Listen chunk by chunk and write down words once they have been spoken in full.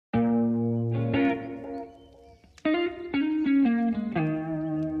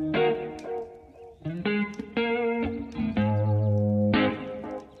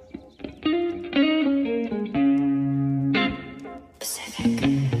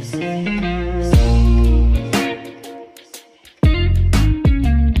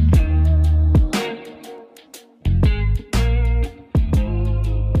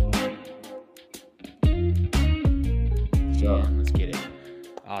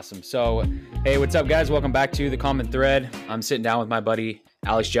Awesome. So, hey, what's up, guys? Welcome back to The Common Thread. I'm sitting down with my buddy,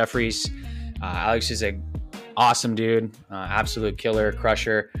 Alex Jeffries. Alex is an awesome dude, absolute killer,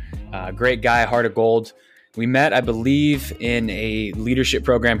 crusher, great guy, heart of gold. We met, I believe, in a leadership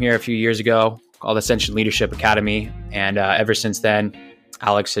program here a few years ago called Ascension Leadership Academy. And ever since then,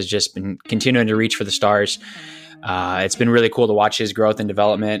 Alex has just been continuing to reach for the stars. It's been really cool to watch his growth and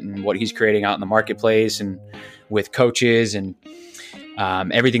development and what he's creating out in the marketplace and with coaches and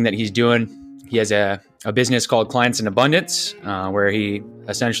everything that he's doing. He has a business called Clients in Abundance, where he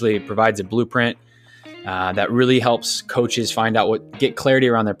essentially provides a blueprint that really helps coaches find out get clarity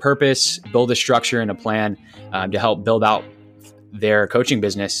around their purpose, build a structure and a plan to help build out their coaching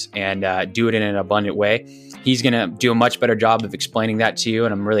business and do it in an abundant way. He's going to do a much better job of explaining that to you,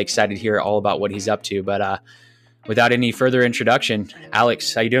 and I'm really excited to hear all about what he's up to. But without any further introduction,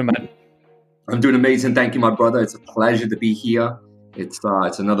 Alex, how you doing, man? I'm doing amazing. Thank you, my brother. It's a pleasure to be here. It's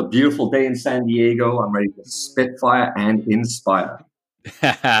another beautiful day in San Diego. I'm ready to spitfire and inspire.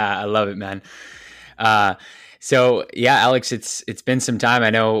 I love it, man. So yeah, Alex, it's been some time.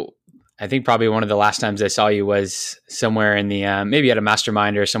 I think probably one of the last times I saw you was somewhere in the maybe at a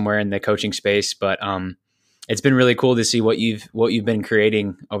mastermind or somewhere in the coaching space. But it's been really cool to see what you've been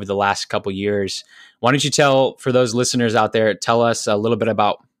creating over the last couple years. Why don't you for those listeners out there, tell us a little bit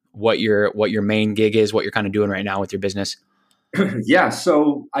about what your main gig is, what you're kind of doing right now with your business? Yeah.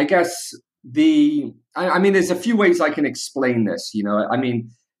 So I guess there's a few ways I can explain this.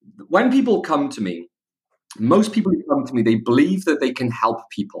 When people come to me, most people who come to me, they believe that they can help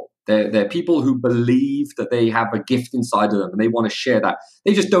people. They're people who believe that they have a gift inside of them and they want to share that.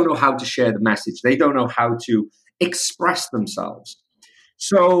 They just don't know how to share the message. They don't know how to express themselves.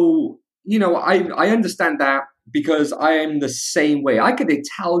 So, I understand that because I am the same way. I could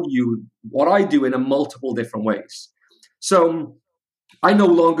tell you what I do in a multiple different ways. So I no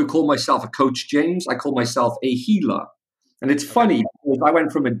longer call myself a coach, James. I call myself a healer. And it's funny because I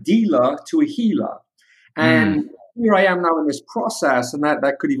went from a dealer to a healer. And here I am now in this process, and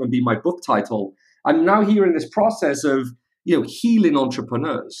that could even be my book title. I'm now here in this process of, healing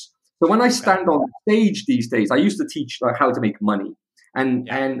entrepreneurs. So when I stand on stage these days, I used to teach how to make money. And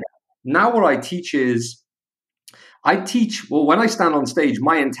now what I teach is, when I stand on stage,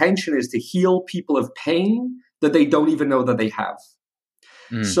 my intention is to heal people of pain that they don't even know that they have.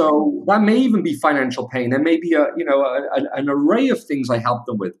 So that may even be financial pain. There may be an array of things I help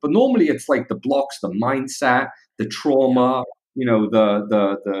them with. But normally it's like the blocks, the mindset, the trauma,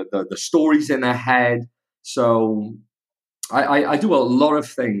 the stories in their head. So I do a lot of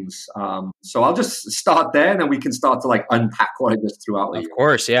things. So I'll just start there, and then we can start to unpack what I just threw out. Of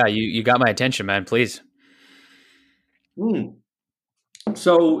course, yeah. You got my attention, man. Please.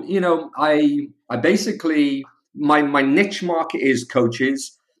 So I basically. My niche market is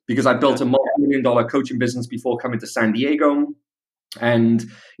coaches because I built a multi-million-dollar coaching business before coming to San Diego. And,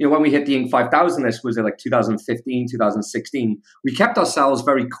 when we hit the Inc. 5000, this was in 2015, 2016, we kept ourselves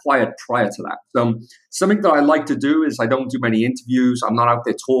very quiet prior to that. So something that I like to do is I don't do many interviews. I'm not out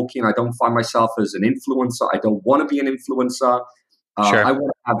there talking. I don't find myself as an influencer. I don't want to be an influencer. Sure. I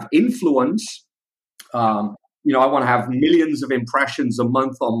want to have influence. I want to have millions of impressions a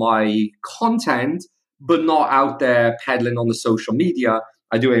month on my content, but not out there peddling on the social media.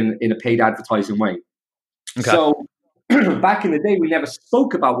 I do it in a paid advertising way. Okay. So back in the day, we never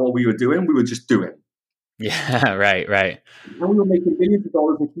spoke about what we were doing. We were just doing. Yeah, right. And we were making millions of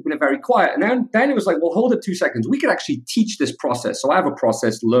dollars and keeping it very quiet. And then it was like, well, hold it 2 seconds. We could actually teach this process. So I have a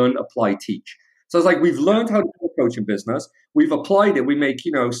process, learn, apply, teach. So it's like, we've learned how to do a coaching business. We've applied it. We make,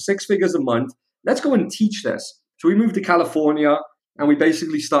 6 figures a month. Let's go and teach this. So we moved to California. And we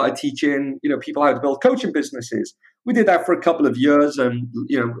basically started teaching, people how to build coaching businesses. We did that for a couple of years and,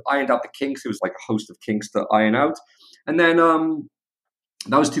 ironed out the kinks. It was like a host of kinks to iron out. And then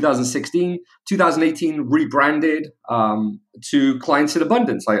that was 2016. 2018, rebranded to Clients in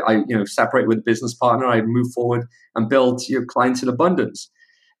Abundance. I separated with a business partner. I moved forward and built Clients in Abundance.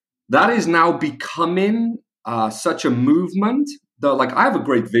 That is now becoming such a movement. I have a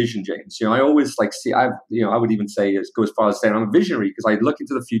great vision, James. I always see. I would even go as far as saying I'm a visionary because I look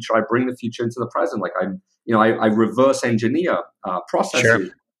into the future. I bring the future into the present. I reverse engineer processes. Sure.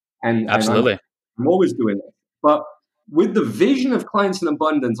 And absolutely, I'm always doing it. But with the vision of Clients in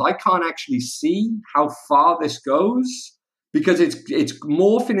Abundance, I can't actually see how far this goes because it's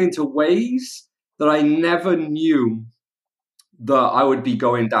morphing into ways that I never knew that I would be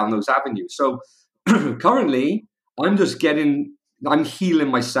going down those avenues. So currently, I'm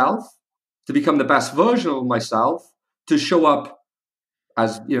healing myself to become the best version of myself, to show up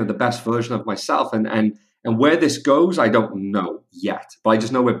as, the best version of myself. And And where this goes, I don't know yet, but I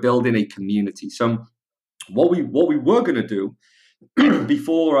just know we're building a community. So what we were going to do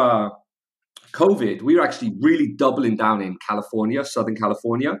before COVID, we were actually really doubling down in California, Southern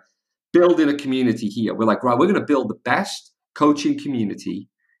California, building a community here. We're like, right, we're going to build the best coaching community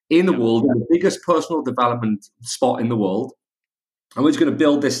in the world, the biggest personal development spot in the world. And we're just going to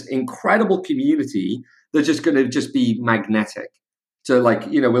build this incredible community that's just going to just be magnetic. So like,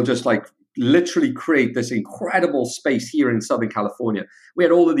 we'll just like literally create this incredible space here in Southern California. We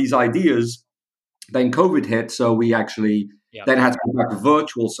had all of these ideas, then COVID hit. So we actually then had to go back to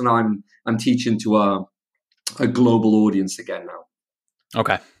virtual. So now I'm teaching to a global audience again now.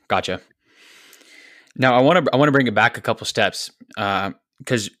 Okay. Gotcha. Now I want to bring it back a couple steps.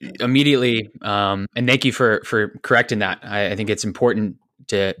 Because immediately, and thank you for correcting that. I think it's important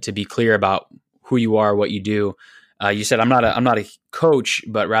to be clear about who you are, what you do. You said I'm not a coach,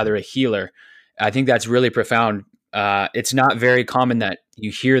 but rather a healer. I think that's really profound. It's not very common that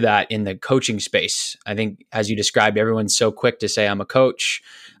you hear that in the coaching space. I think, as you described, everyone's so quick to say, "I'm a coach.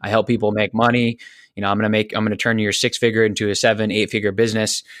 I help people make money. I'm going to turn your 6-figure into a 7-8-figure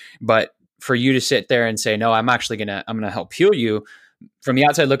business." But for you to sit there and say, "No, I'm going to help heal you." From the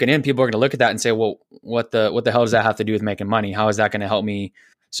outside looking in, people are going to look at that and say, well, what the hell does that have to do with making money? How is that going to help me?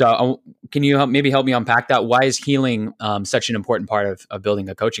 So can you help me unpack that? Why is healing such an important part of building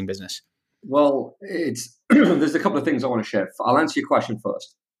a coaching business? Well, there's a couple of things I want to share. I'll answer your question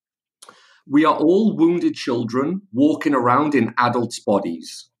first. We are all wounded children walking around in adults'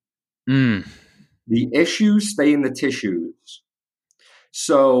 bodies. The issues stay in the tissues.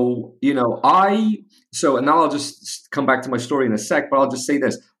 So, and now I'll just come back to my story in a sec, but I'll just say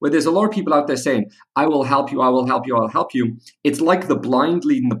this, where there's a lot of people out there saying, I will help you, I will help you, I'll help you. It's like the blind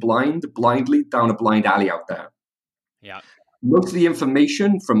leading the blind blindly down a blind alley out there. Yeah. Most of the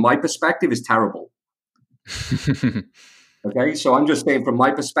information from my perspective is terrible. Okay. So I'm just saying from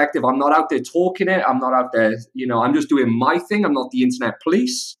my perspective, I'm not out there talking it. I'm not out there, I'm just doing my thing. I'm not the internet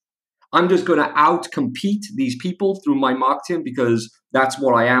police. I'm just going to out-compete these people through my marketing because that's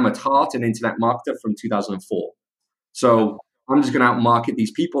what I am at heart, an internet marketer from 2004. So I'm just going to out-market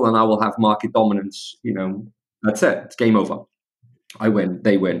these people and I will have market dominance. That's it. It's game over. I win.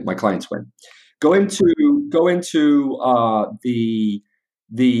 They win. My clients win. Go into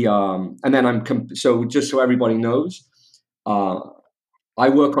and then so just so everybody knows, I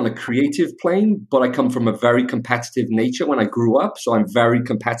work on a creative plane, but I come from a very competitive nature when I grew up. So I'm very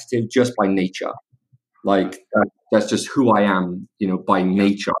competitive just by nature. Like that's just who I am, by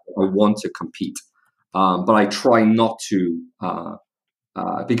nature. I want to compete. But I try not to,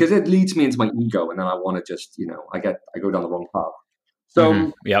 because it leads me into my ego. And then I want to just, I go down the wrong path.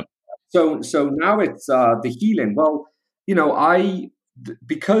 So, So now it's the healing. Well,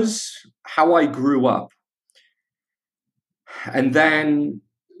 because how I grew up, and then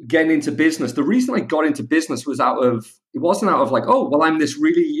getting into business. The reason I got into business was it wasn't out of like, oh, well, I'm this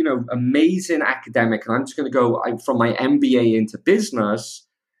really, amazing academic and I'm just going to go from my MBA into business.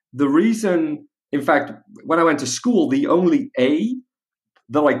 The reason, in fact, when I went to school, the only A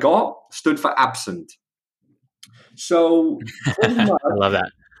that I got stood for absent. So pretty much, I love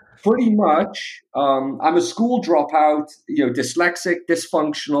that. Pretty much, I'm a school dropout, dyslexic,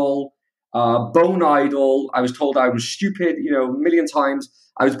 dysfunctional, bone idle. I was told I was stupid, a million times.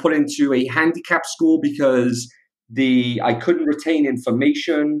 I was put into a handicap school because I couldn't retain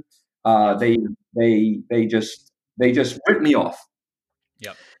information. They just ripped me off.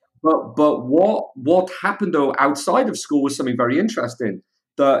 Yep. But what happened though outside of school was something very interesting.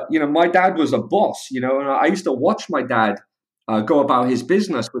 That my dad was a boss, and I used to watch my dad go about his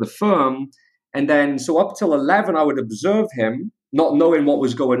business with a firm, and then so up till 11 I would observe him, not knowing what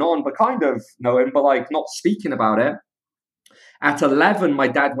was going on, but kind of knowing, but like not speaking about it. At 11, my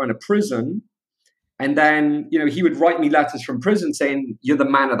dad went to prison, and then he would write me letters from prison saying, "You're the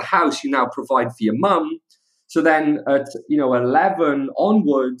man of the house. You now provide for your mum." So then at 11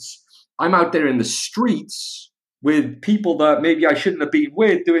 onwards, I'm out there in the streets with people that maybe I shouldn't have been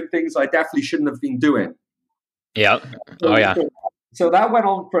with, doing things I definitely shouldn't have been doing. Yeah. Oh yeah. So that went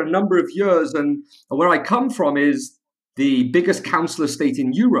on for a number of years, and where I come from is the biggest council estate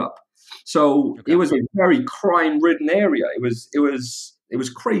in Europe. So It was a very crime-ridden area. It was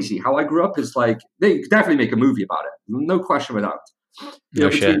crazy. How I grew up is like they could definitely make a movie about it. No question about that. No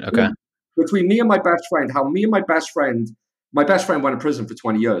shit. Okay. Between me and my best friend, my best friend went to prison for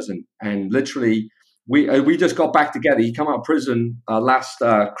 20 years, and literally we just got back together. He came out of prison last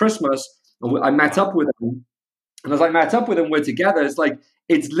Christmas, and I met up with him. And as I met up with him, we're together.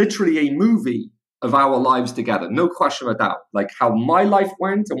 It's literally a movie of our lives together. No question about that. Like how my life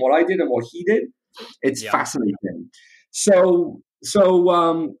went and what I did and what he did. It's Yeah. fascinating.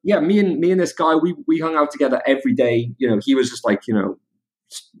 Yeah, me and this guy, we hung out together every day. He was just like,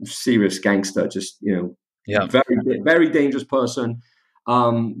 serious gangster, just, Yeah. very dangerous person.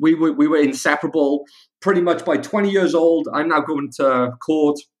 We were inseparable. Pretty much by 20 years old, I'm now going to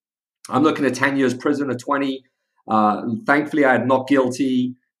court. I'm looking at 10 years prison at 20. Thankfully, I had not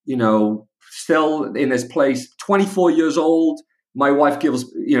guilty, still in this place. 24 years old. My wife gives,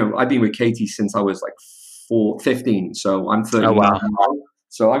 I've been with Katie since I was like 15. So I'm Oh, 39 wow. now.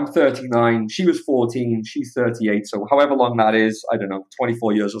 So I'm 39. She was 14. She's 38. So however long that is, I don't know,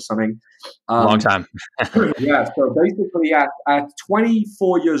 24 years or something. Long time. Yeah. So basically, at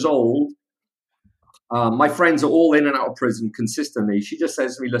 24 years old, my friends are all in and out of prison consistently. She just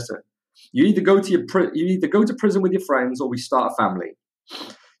says to me, "Listen, you either go to prison with your friends, or we start a family."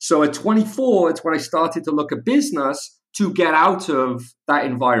 So at 24, it's when I started to look at business to get out of that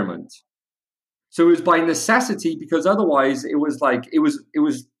environment. So it was by necessity, because otherwise it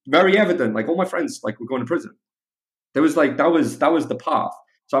was very evident. Like all my friends were going to prison. There was that was the path.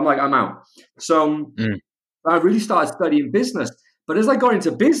 So I'm like, I'm out. So Mm. I really started studying business. But as I got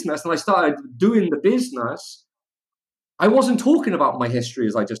into business and I started doing the business, I wasn't talking about my history,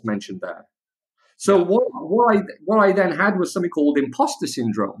 as I just mentioned there. So Yeah. what I then had was something called imposter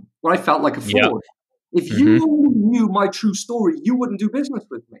syndrome, where I felt like a Yep. fraud. If Mm-hmm. you knew my true story, you wouldn't do business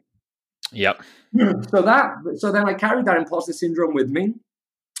with me. Yep. So then I carried that imposter syndrome with me.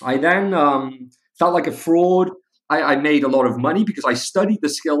 I then felt like a fraud. I made a lot of money because I studied the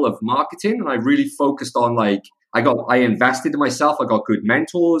skill of marketing, and I really focused on I invested in myself. I got good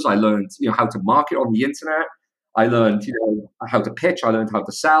mentors. I learned how to market on the internet. I learned how to pitch. I learned how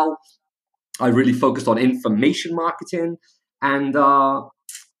to sell. I really focused on information marketing, and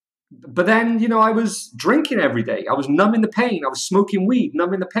but then I was drinking every day. I was numbing the pain. I was smoking weed,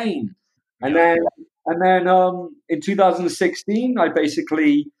 numbing the pain, and Yep. then in 2016, I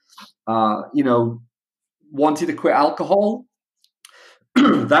basically wanted to quit alcohol.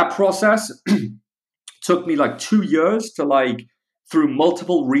 That process took me like 2 years to through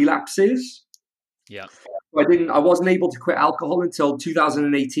multiple relapses. Yep. I wasn't able to quit alcohol until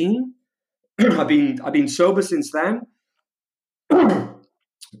 2018. I've been sober since then.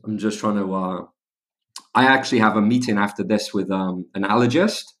 I'm just trying to. I actually have a meeting after this with an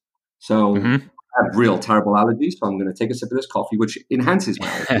allergist. So Mm-hmm. I have real terrible allergies. So I'm going to take a sip of this coffee, which enhances my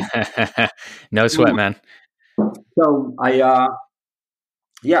allergies. No sweat, man. So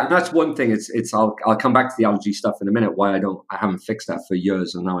yeah, and that's one thing. I'll come back to the allergy stuff in a minute. Why I haven't fixed that for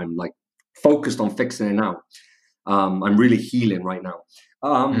years, and now I'm focused on fixing it now. I'm really healing right now.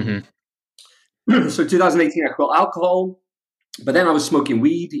 Mm-hmm. So 2018, I quit alcohol. But then I was smoking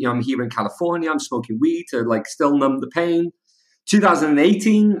weed. I'm here in California. I'm smoking weed to still numb the pain.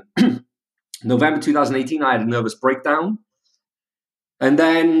 2018, November 2018, I had a nervous breakdown. And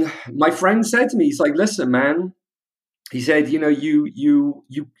then my friend said to me, he's like, "Listen, man," he said, you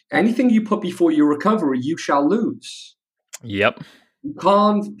anything you put before your recovery, you shall lose. Yep. You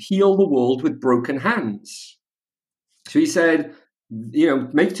can't heal the world with broken hands. So he said,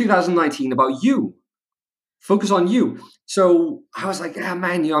 make 2019 about you. Focus on you. So I was like, yeah,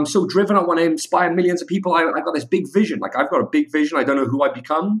 man, I'm so driven. I want to inspire millions of people. I've got this big vision. I've got a big vision. I don't know who I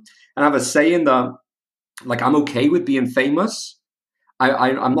become. And I have a saying that, I'm okay with being famous.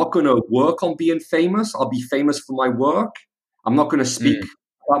 I'm not going to work on being famous. I'll be famous for my work. I'm not going to speak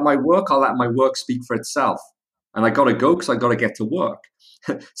about my work. I'll let my work speak for itself. And I got to go because I got to get to work.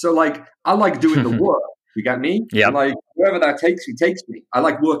 So I like doing the work. You get me? Yep. And wherever that takes me. I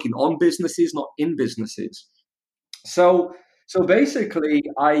like working on businesses, not in businesses. So basically,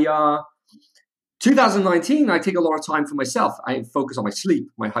 2019, I take a lot of time for myself. I focus on my sleep,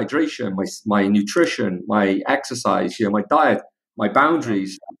 my hydration, my nutrition, my exercise, my diet, my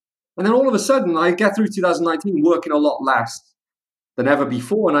boundaries. And then all of a sudden, I get through 2019 working a lot less than ever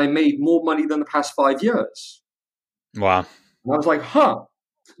before, and I made more money than the past 5 years. Wow. And I was like,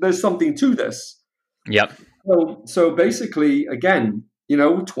 there's something to this. Yep. So basically, again,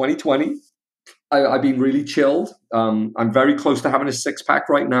 2020, I've been really chilled. I'm very close to having a six-pack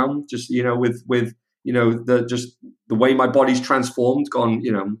right now. Just with the way my body's transformed,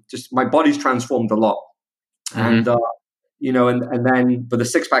 just my body's transformed a lot. Mm-hmm. And then, but the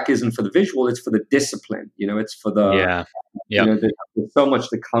six-pack isn't for the visual; it's for the discipline. It's for the Yeah. Yep. there's so much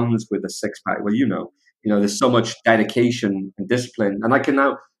that comes with a six-pack. Well, there's so much dedication and discipline, and I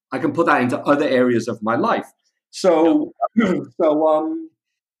can put that into other areas of my life. So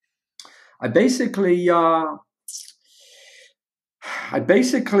I basically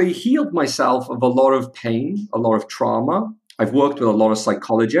healed myself of a lot of pain, a lot of trauma. I've worked with a lot of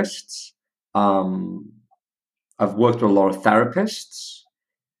psychologists. Um, I've worked with a lot of therapists,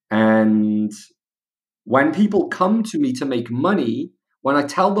 and when people come to me to make money, when I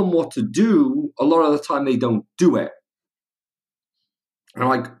tell them what to do, a lot of the time they don't do it. And I'm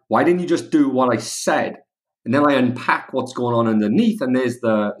like, why didn't you just do what I said? And then I unpack what's going on underneath, and there's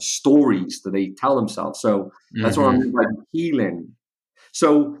the stories that they tell themselves. So that's what I mean by healing.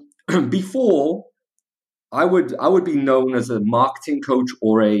 So before, I would be known as a marketing coach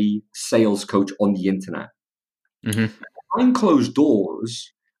or a sales coach on the internet. Behind closed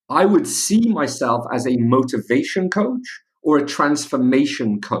doors, I would see myself as a motivation coach or a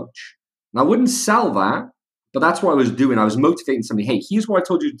transformation coach. And I wouldn't sell that, but that's what I was doing. I was motivating somebody. Hey, here's what I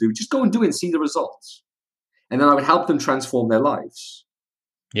told you to do. Just go and do it and see the results. And then I would help them transform their lives.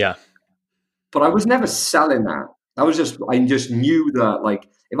 Yeah. But I was never selling that. I just knew that, like,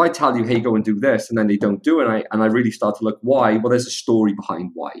 if I tell you, hey, go and do this, and then they don't do it, and I really start to look why, well, there's a story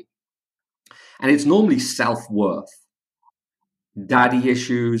behind why. And it's normally self-worth, daddy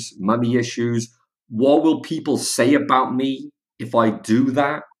issues, mummy issues. What will people say about me if I do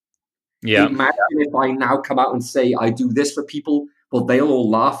that? Yeah. Imagine if I now come out and say, I do this for people, well, they'll all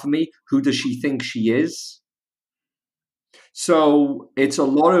laugh at me. Who does she think she is? So it's a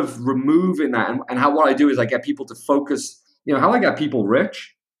lot of removing that. And what I do is I get people to focus, how I get people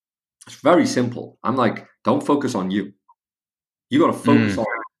rich. It's very simple. I'm like, don't focus on you. You got to focus on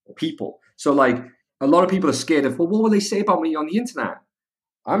people. So like a lot of people are scared of, well, what will they say about me on the internet?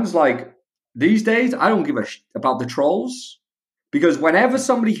 I'm just like, these days, I don't give a about the trolls, because whenever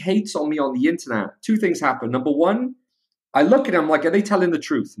somebody hates on me on the internet, two things happen. Number one, I look at them like, are they telling the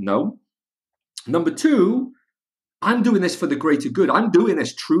truth? No. Number two, I'm doing this for the greater good. I'm doing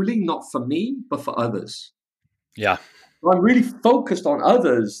this truly not for me, but for others. Yeah. So I'm really focused on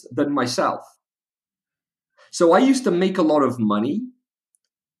others than myself. So I used to make a lot of money.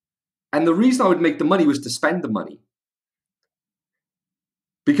 And the reason I would make the money was to spend the money.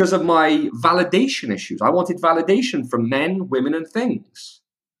 Because of my validation issues. I wanted validation from men, women, and things.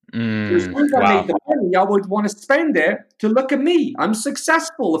 So as soon as I made the money, I would want to spend it to look at me. I'm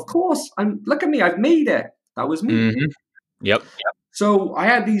successful, of course. Look at me, I've made it. That was me. Yep. So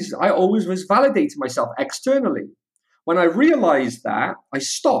I always was validating myself externally. When I realized that, I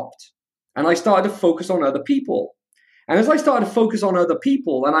stopped and I started to focus on other people. And as I started to focus on other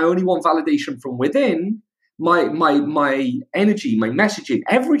people and I only want validation from within, my energy, my messaging,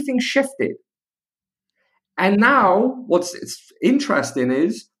 everything shifted. And now what's interesting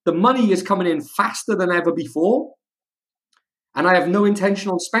is the money is coming in faster than ever before. And I have no intention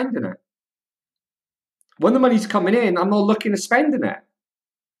on spending it. When the money's coming in, I'm not looking at spending it.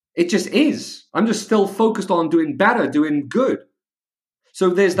 It just is. I'm just still focused on doing better, doing good. So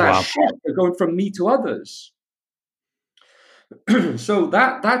there's that shift going from me to others. So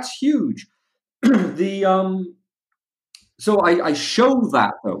that's huge. So I show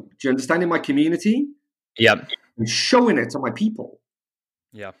that, though. Do you understand, in my community? Yep. I'm showing it to my people.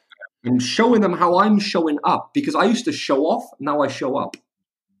 Yeah. I'm showing them how I'm showing up, because I used to show off. Now I show up.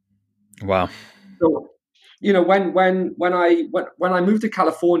 Wow. So, when I moved to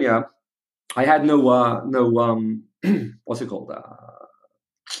California, I had no what's it called?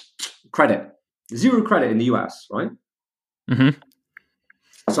 Credit. Zero credit in the US, right?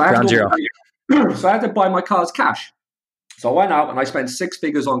 So I had to buy my cars cash. So I went out and I spent six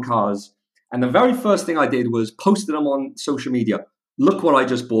figures on cars. And the very first thing I did was posted them on social media. Look what I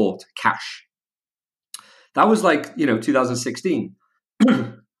just bought, cash. That was like, 2016.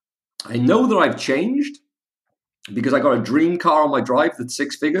 I know that I've changed because I got a dream car on my drive that's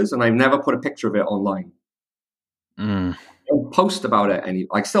six figures, and I've never put a picture of it online. I don't post about it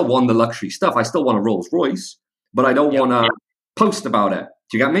I still want the luxury stuff. I still want a Rolls Royce, but I don't want to post about it.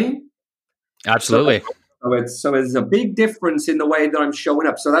 Do you get me? Absolutely. So there's a big difference in the way that I'm showing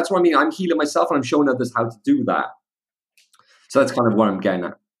up. So that's what I mean. I'm healing myself and I'm showing others how to do that. So that's kind of what I'm getting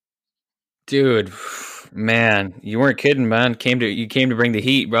at. Dude, man, you weren't kidding, man. You came to bring the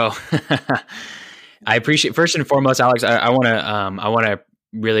heat, bro. I appreciate, first and foremost, Alex, I want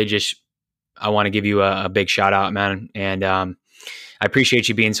to give you a big shout out, man. And I appreciate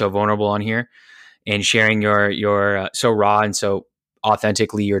you being so vulnerable on here and sharing your so raw and so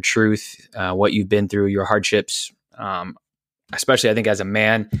authentically your truth, what you've been through, your hardships. Especially I think as a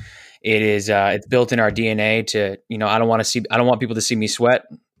man, it's built in our DNA to, I don't want people to see me sweat.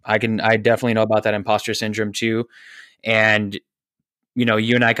 I definitely know about that imposter syndrome too. And,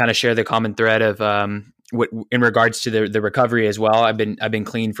 you and I kind of share the common thread of, in regards to the recovery as well. I've been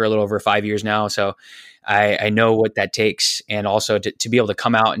clean for a little over 5 years now. So I know what that takes, and also to be able to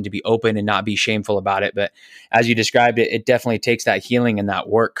come out and to be open and not be shameful about it. But as you described it, it definitely takes that healing and that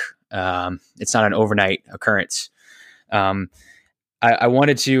work. It's not an overnight occurrence. I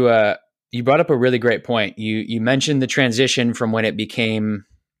wanted to, you brought up a really great point. You mentioned the transition from when it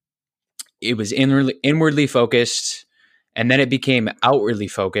was inwardly focused, and then it became outwardly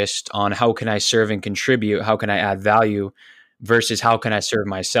focused on how can I serve and contribute? How can I add value versus how can I serve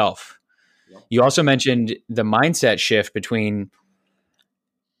myself? Yep. You also mentioned the mindset shift between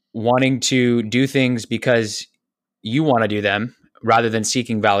wanting to do things because you want to do them rather than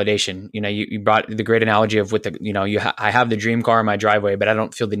seeking validation. You brought the great analogy of with the, I have the dream car in my driveway, but I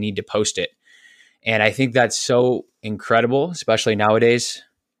don't feel the need to post it. And I think that's so incredible, especially nowadays.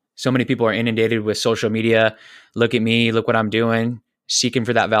 So many people are inundated with social media. Look at me, look what I'm doing, seeking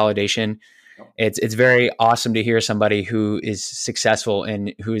for that validation. Yep. It's very awesome to hear somebody who is successful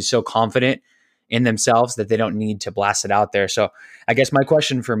and who is so confident in themselves that they don't need to blast it out there. So I guess my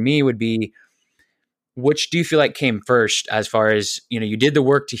question for me would be, which do you feel like came first as far as, you did the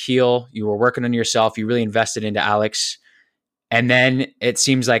work to heal, you were working on yourself, you really invested into Alex. And then it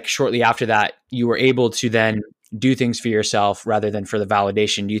seems like shortly after that, you were able to then do things for yourself rather than for the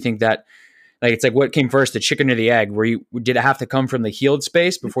validation. Do you think that, like, it's like what came first, the chicken or the egg? Did it have to come from the healed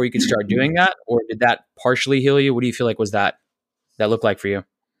space before you could start doing that? Or did that partially heal you? What do you feel like was that look like for you?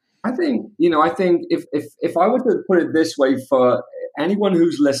 I think, if I were to put it this way for anyone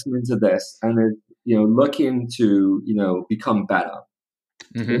who's listening to this and is, looking to, become better,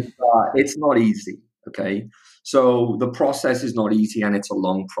 Mm-hmm. it's not easy. Okay. So the process is not easy and it's a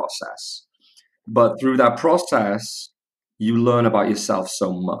long process. But through that process, you learn about yourself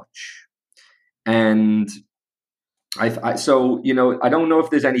so much. And I don't know if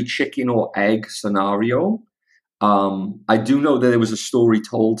there's any chicken or egg scenario. I do know that there was a story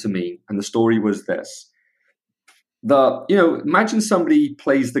told to me, and the story was this. Imagine somebody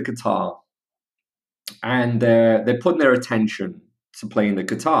plays the guitar and they're putting their attention to playing the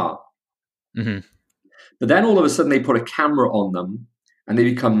guitar. Mm-hmm. But then all of a sudden they put a camera on them and they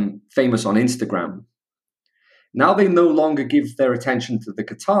become famous on Instagram. Now they no longer give their attention to the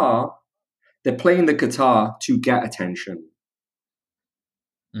guitar. They're playing the guitar to get attention.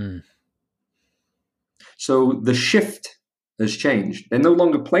 Mm. So the shift has changed. They're no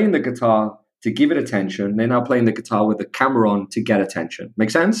longer playing the guitar to give it attention. They're now playing the guitar with the camera on to get attention.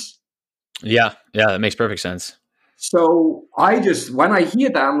 Make sense? Yeah, that makes perfect sense. So when I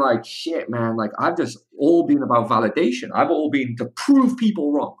hear that, I'm like, shit, man, like I've just all been about validation. I've all been to prove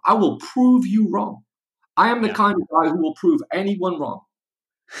people wrong. I will prove you wrong. I am the kind of guy who will prove anyone wrong.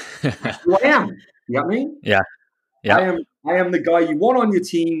 That's who I am. You got me? Yeah. I am the guy you want on your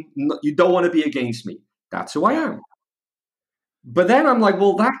team. You don't want to be against me. That's who I am. But then I'm like,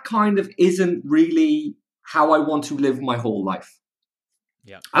 well, that kind of isn't really how I want to live my whole life.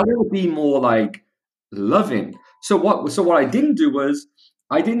 Yeah. I want to be more like loving. So what I didn't do was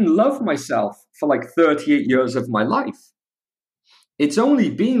I didn't love myself for like 38 years of my life. It's only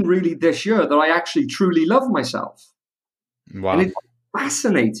been really this year that I actually truly love myself. Wow. And it's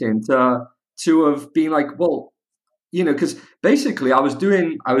fascinating to have been like, well, because basically I was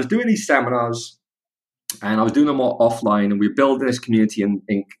doing these seminars and I was doing them all offline, and we were building this community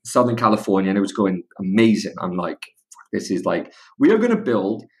in Southern California, and it was going amazing. I'm like, this is like, we are going to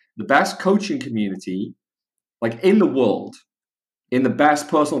build the best coaching community like in the world, in the best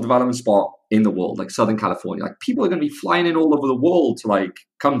personal development spot in the world, like Southern California. Like people are going to be flying in all over the world to like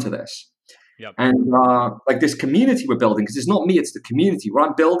come to this. Yep. And like this community we're building, because it's not me, it's the community. What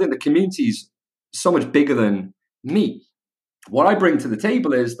I'm building, the community is so much bigger than me. What I bring to the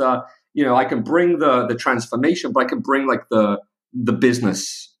table is that, I can bring the transformation, but I can bring like the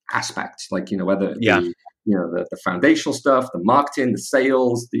business aspect, like, whether the foundational stuff, the marketing, the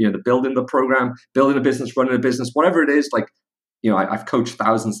sales, the building the program, building a business, running a business, whatever it is, like, I've coached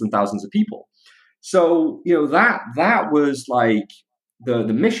thousands and thousands of people. So, that was like the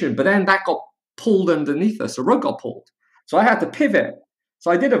mission, but then that got pulled underneath us. The rug got pulled. So I had to pivot. So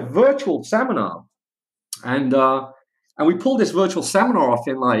I did a virtual seminar, and we pulled this virtual seminar off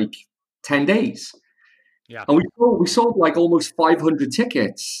in like 10 days. Yeah. And we sold like almost 500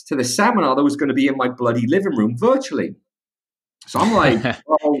 tickets to the seminar that was going to be in my bloody living room virtually. So I'm like,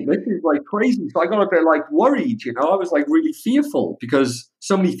 oh, this is like crazy. So I got a bit like worried, I was like really fearful because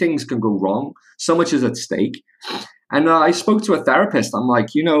so many things can go wrong. So much is at stake. And I spoke to a therapist. I'm like,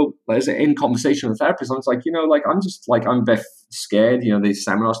 there's an in conversation with a therapist. I was like, I'm a bit scared, these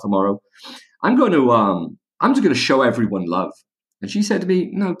seminars tomorrow. I'm just going to show everyone love. And she said to me,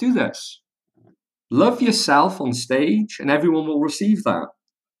 no, do this. Love yourself on stage and everyone will receive that.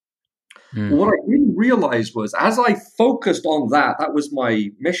 Well, what I didn't realize was as I focused on that was my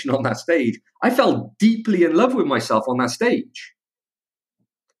mission on that stage, I fell deeply in love with myself on that stage.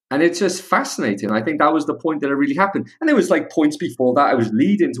 And it's just fascinating. I think that was the point that it really happened. And there was like points before that I was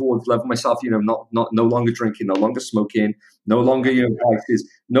leading towards loving myself, no longer drinking, no longer smoking, no longer,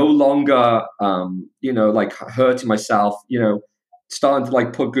 vices, no longer, like hurting myself, starting to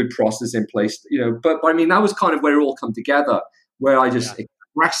like put good process in place, but I mean, that was kind of where it all come together, where I just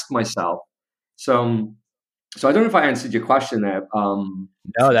expressed myself. So I don't know if I answered your question there.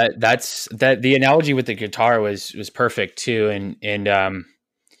 No, that's the analogy with the guitar was perfect too. And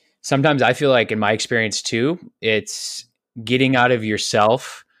sometimes I feel like in my experience too, it's getting out of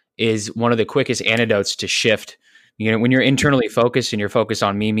yourself is one of the quickest antidotes to shift. When you're internally focused and you're focused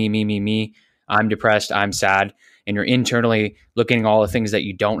on me, I'm depressed, I'm sad, and you're internally looking at all the things that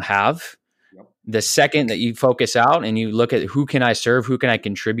you don't have. Yep. The second that you focus out and you look at who can I serve, who can I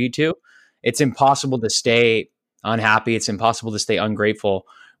contribute to, it's impossible to stay unhappy. It's impossible to stay ungrateful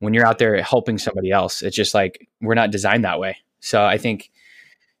when you're out there helping somebody else. It's just like, we're not designed that way. So I think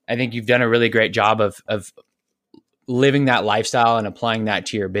you've done a really great job of living that lifestyle and applying that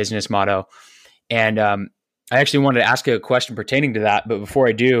to your business motto. And I actually wanted to ask you a question pertaining to that, but before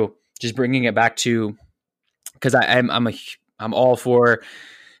I do, just bringing it back to, because I'm all for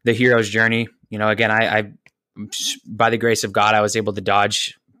the hero's journey. Again, I by the grace of God, I was able to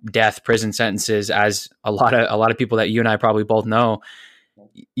dodge death, prison sentences, as a lot of people that you and I probably both know.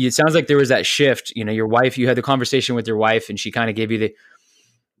 It sounds like there was that shift. Your wife, you had the conversation with your wife, and she kind of gave you the,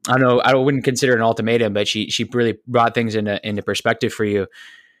 I don't know, I wouldn't consider it an ultimatum, but she really brought things into perspective for you.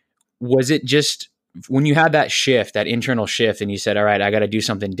 Was it just when you had that shift, that internal shift, and you said, all right, I got to do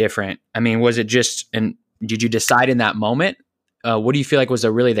something different? I mean, was it just, and did you decide in that moment? What do you feel like was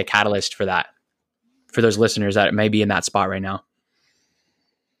really the catalyst for that, for those listeners that may be in that spot right now?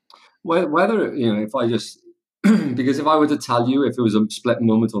 Whether, if I just, because if I were to tell you if it was a split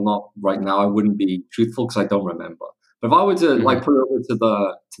moment or not right now, I wouldn't be truthful because I don't remember. But if I were to like put it over to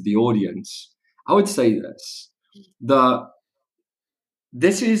the audience, I would say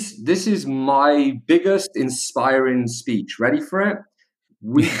this is my biggest inspiring speech. Ready for it?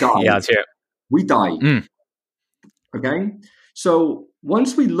 We died. Yeah, let's hear it. We died. Okay. So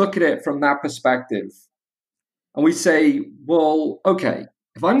once we look at it from that perspective, and we say, well, okay,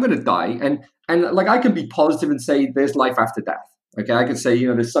 if I'm going to die, and like I can be positive and say there's life after death. Okay, I can say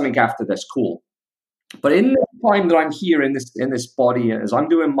there's something after this. Cool. But in the time that I'm here in this body, as I'm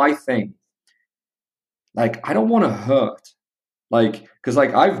doing my thing, like I don't want to hurt, like because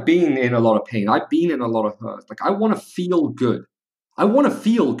like I've been in a lot of pain, I've been in a lot of hurt. Like I want to feel good. I want to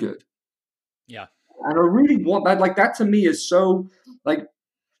feel good. Yeah. And I really want that. Like that to me is so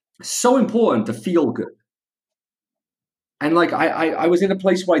important to feel good. And like I was in a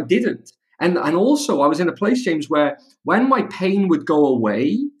place where I didn't. And also I was in a place, James, where when my pain would go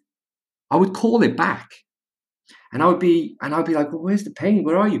away, I would call it back. And I'd be like, well, where's the pain?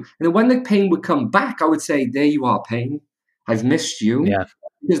 Where are you? And then when the pain would come back, I would say, there you are, pain. I've missed you. Yeah.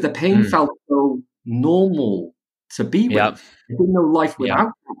 Because the pain felt so normal to be with. Yep. I didn't know life without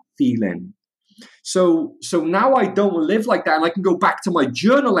that feeling. So now I don't live like that, and I can go back to my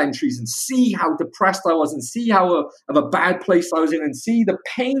journal entries and see how depressed I was, and see how of a bad place I was in, and see the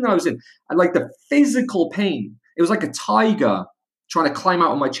pain I was in, and like the physical pain. It was like a tiger trying to climb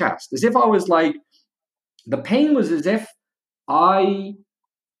out of my chest, as if I was like, the pain was as if I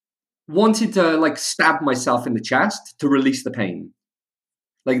wanted to like stab myself in the chest to release the pain.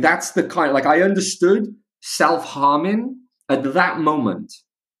 Like that's the kind, like I understood self-harming at that moment.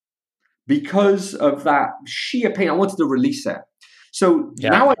 Because of that sheer pain, I wanted to release it. So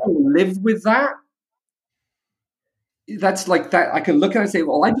now I can live with that. That's like that. I can look at it and say,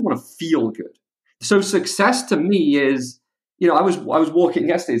 well, I just want to feel good. So success to me is, I was walking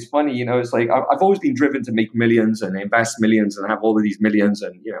yesterday. It's funny, it's like I've always been driven to make millions and invest millions and have all of these millions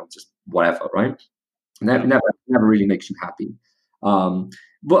and, just whatever, right? Never really makes you happy.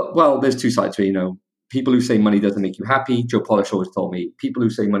 But, well, there's two sides to it, People who say money doesn't make you happy, Joe Polish always told me, people who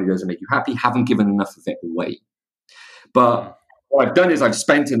say money doesn't make you happy haven't given enough of it away. But what I've done is I've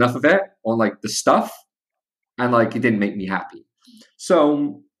spent enough of it on like the stuff, and like it didn't make me happy.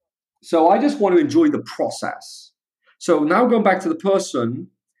 So I just want to enjoy the process. So now going back to the person,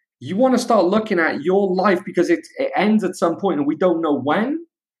 you want to start looking at your life because it ends at some point and we don't know when.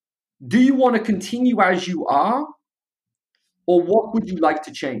 Do you want to continue as you are? Or what would you like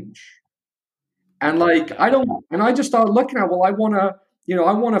to change? And like, I just started looking at, well, I want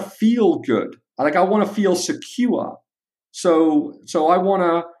to feel good. Like, I want to feel secure. So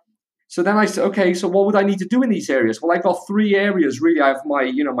then I said, okay, so what would I need to do in these areas? Well, I've got 3 areas, really. I have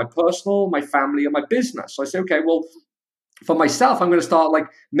my, my personal, my family, and my business. So I say, okay, well, for myself, I'm going to start like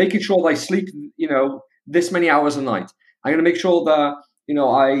making sure that I sleep, this many hours a night. I'm going to make sure that,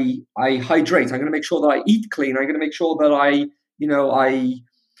 I hydrate. I'm going to make sure that I eat clean. I'm going to make sure that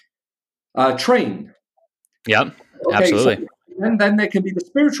I train. Yep. Okay, so Absolutely. then there can be the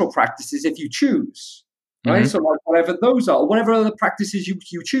spiritual practices if you choose, right? Mm-hmm. So like whatever those are, or whatever other practices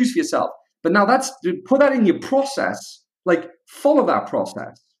you choose for yourself. But now put that in your process, like follow that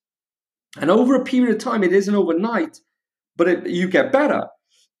process. And over a period of time, it isn't overnight, but you get better.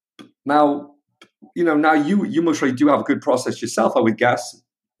 Now, now you most likely do have a good process yourself, I would guess.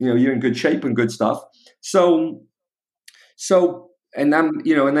 You're in good shape and good stuff. So and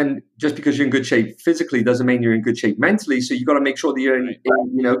then just because you're in good shape physically doesn't mean you're in good shape mentally. So you got to make sure that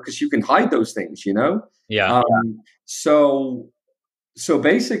you're because you can hide those things, Yeah. So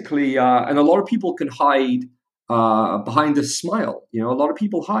basically, and a lot of people can hide behind a smile. A lot of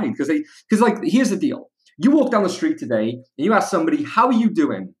people hide because like here's the deal: you walk down the street today and you ask somebody, "How are you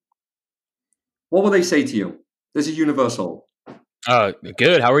doing?" What will they say to you? This is universal.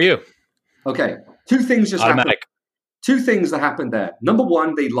 Good. How are you? Okay, two things just happened. Automatic. Two things that happened there. Number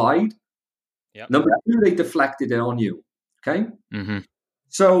one, they lied. Yep. Number two, they deflected it on you. Okay, Mm-hmm.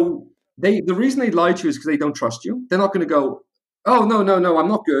 so the reason they lied to you is because they don't trust you. They're not going to go, "Oh no, I'm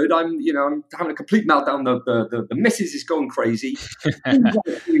not good. I'm having a complete meltdown. The missus is going crazy.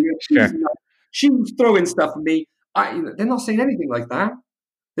 Sure. She's throwing stuff at me." They're not saying anything like that.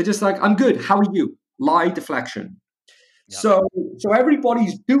 They're just like, "I'm good. How are you?" Lie, deflection. Yep. So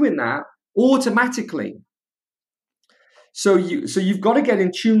everybody's doing that automatically. So you've got to get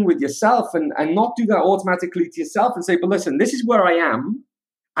in tune with yourself and not do that automatically to yourself and say, "But listen, this is where I am.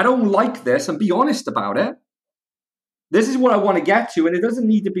 I don't like this," and be honest about it. This is what I want to get to, and it doesn't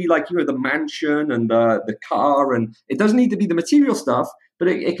need to be like the mansion and the car, and it doesn't need to be the material stuff, but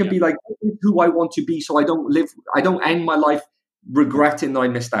it can Yep. be like who I want to be, so I don't end my life regretting that I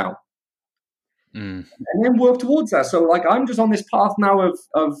missed out. Mm. And then work towards that. So like I'm just on this path now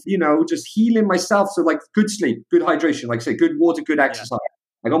of just healing myself. So like good sleep, good hydration, like I say, good water, good exercise.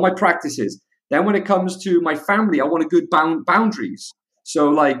 I got my practices. Then when it comes to my family, I want a good boundaries. So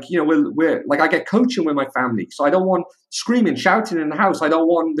like we're like I get coaching with my family. So I don't want screaming, shouting in the house. I don't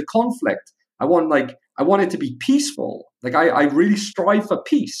want the conflict. I want it to be peaceful. Like I really strive for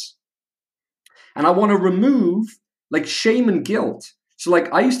peace, and I want to remove like shame and guilt. So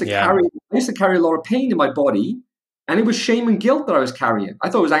like I used to carry a lot of pain in my body, and it was shame and guilt that I was carrying. I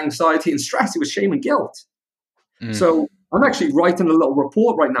thought it was anxiety and stress. It was shame and guilt. Mm. So I'm actually writing a little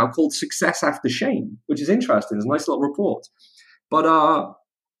report right now called Success After Shame, which is interesting. It's a nice little report. But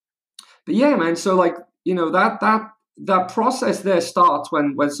yeah, man. So like, that process there starts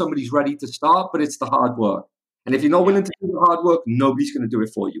when somebody's ready to start, but it's the hard work. And if you're not willing to do the hard work, nobody's going to do it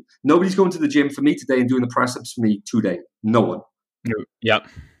for you. Nobody's going to the gym for me today and doing the press ups for me today. No one. Yep.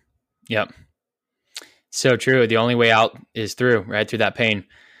 Yep. So true. The only way out is through, right? Through that pain.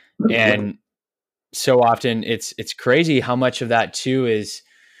 And so often it's crazy how much of that too is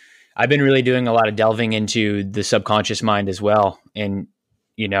I've been really doing a lot of delving into the subconscious mind as well. And,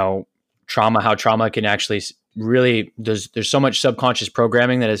 how trauma can actually really, there's so much subconscious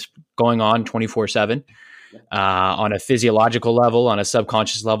programming that is going on 24/7 on a physiological level, on a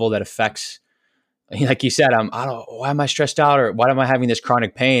subconscious level that affects, like you said, why am I stressed out or why am I having this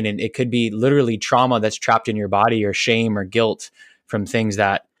chronic pain? And it could be literally trauma that's trapped in your body or shame or guilt from things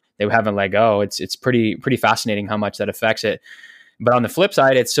that they haven't let go. It's pretty fascinating how much that affects it. But on the flip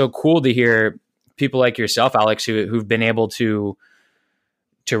side, it's so cool to hear people like yourself, Alex, who've been able to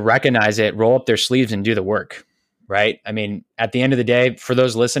recognize it, roll up their sleeves and do the work. Right. I mean, at the end of the day, for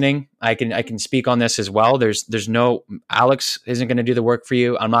those listening, I can speak on this as well. There's no, Alex isn't going to do the work for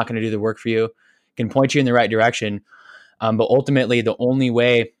you. I'm not going to do the work for you. Can point you in the right direction. But ultimately the only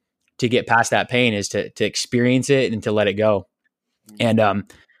way to get past that pain is to experience it and to let it go. And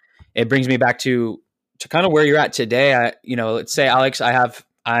it brings me back to kind of where you're at today. Let's say, Alex,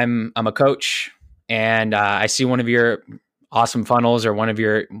 I'm a coach and I see one of your awesome funnels or one of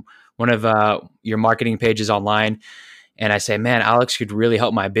your marketing pages online. And I say, man, Alex could really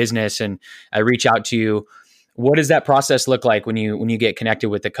help my business. And I reach out to you. What does that process look like when you get connected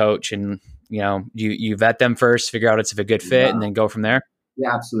with the coach? And, you vet them first, figure out it's a good fit, and then go from there?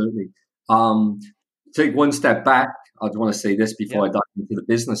 Yeah, absolutely. Take one step back. I want to say this before I dive into the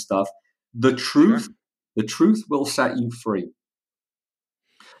business stuff. The truth will set you free.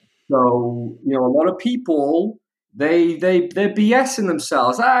 So, a lot of people, they're BSing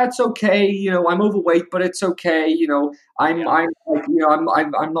themselves. It's okay. I'm overweight, but it's okay. I'm like,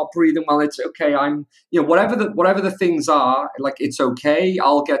 I'm not breathing well. It's okay. I'm, whatever the things are, like, it's okay.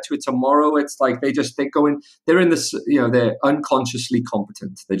 I'll get to it tomorrow. It's like, they're in this, they're unconsciously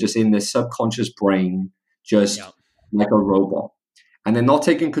competent. They're just in this subconscious brain, just like a robot. and they're not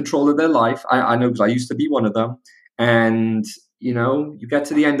taking control of their life. I know, because I used to be one of them. And, you get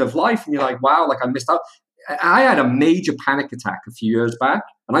to the end of life and you're like, wow, like I missed out. I had a major panic attack a few years back,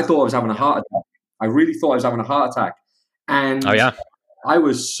 and I thought I was having a heart attack. I really thought I was having a heart attack. And Oh yeah. I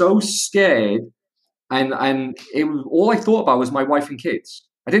was so scared. And it was, all I thought about was my wife and kids.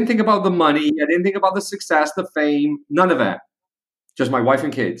 I didn't think about the money. I didn't think about the success, the fame, none of that. Just my wife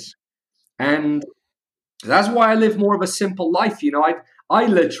and kids. And that's why I live more of a simple life. I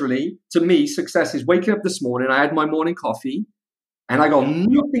literally, to me, success is waking up this morning. I had my morning coffee, and I got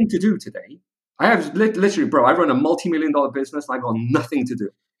nothing to do today. I have literally, bro, I run a multi-million-dollar business, and I got nothing to do.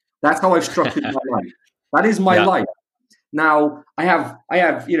 That's how I've structured my life. That is my life. Now I have,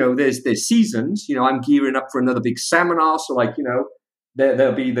 there's seasons. I'm gearing up for another big seminar. So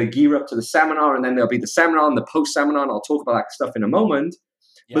there'll be the gear up to the seminar, and then there'll be the seminar and the post seminar, and I'll talk about that stuff in a moment.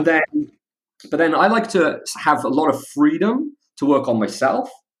 Yeah. But then I like to have a lot of freedom to work on myself,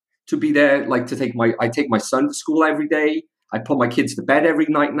 to be there, like I take my son to school every day. I put my kids to bed every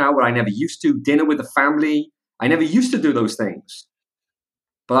night now, where I never used to. Dinner with the family. I never used to do those things,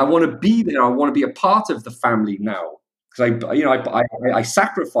 but I want to be there. I want to be a part of the family now, because I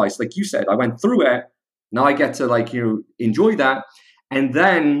sacrificed, like you said. I went through it. Now I get to enjoy that. And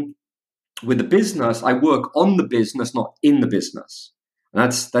then with the business, I work on the business, not in the business. And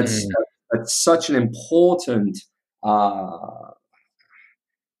that's such an important,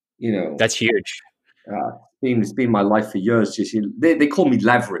 That's huge. It's been my life for years. Just they call me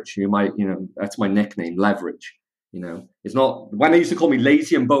Leverage. That's my nickname, Leverage. It's not, when they used to call me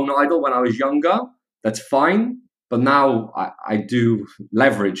lazy and bone idle when I was younger. That's fine. But now I do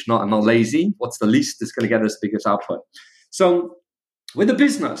leverage. I'm not lazy. What's the least that's going to get us the biggest output? So with the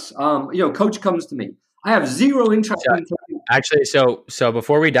business, coach comes to me. I have zero interest in actually. So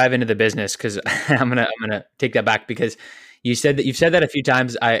before we dive into the business, because I'm gonna take that back, because you've said that a few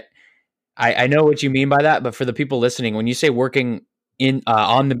times. I know what you mean by that, but for the people listening, when you say working in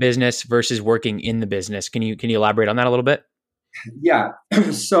on the business versus working in the business, can you elaborate on that a little bit? Yeah.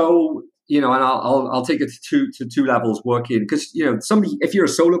 So and I'll take it to two levels working, because if you're a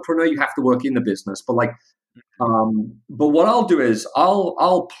solopreneur, you have to work in the business, but but what I'll do is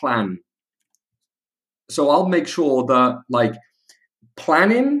I'll plan. So I'll make sure that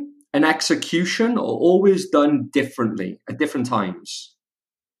planning and execution are always done differently at different times.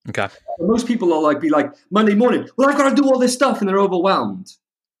 Okay. Most people will be like, Monday morning, well, I've got to do all this stuff, and they're overwhelmed.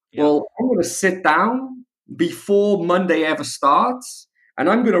 Yeah. Well, I'm going to sit down before Monday ever starts, and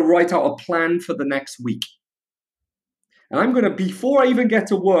I'm going to write out a plan for the next week. And I'm going to, before I even get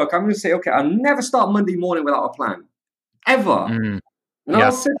to work, I'm going to say, okay, I'll never start Monday morning without a plan, ever. And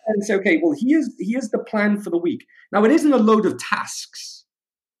I'll sit there and say, okay, well, here's the plan for the week. Now, it isn't a load of tasks.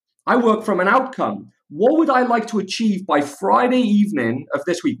 I work from an outcome. What would I like to achieve by Friday evening of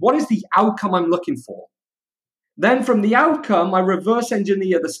this week? What is the outcome I'm looking for? Then from the outcome, I reverse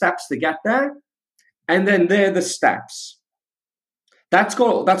engineer the steps to get there. And then they're the steps. That's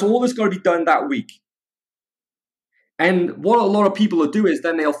all that's got to be done that week. And what a lot of people will do is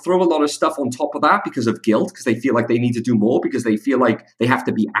then they'll throw a lot of stuff on top of that because of guilt, because they feel like they need to do more, because they feel like they have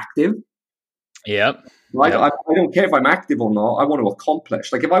to be active. Yep. Like, I don't care if I'm active or not. I want to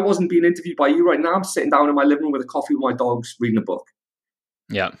accomplish. If I wasn't being interviewed by you right now, I'm sitting down in my living room with a coffee with my dogs, reading a book.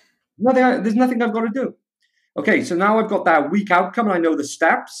 Yeah. There's nothing I've got to do. Okay, so now I've got that week outcome and I know the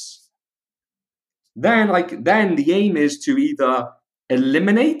steps. Then the aim is to either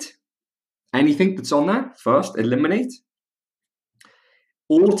eliminate anything that's on there first, eliminate,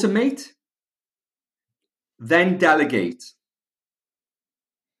 automate, then delegate.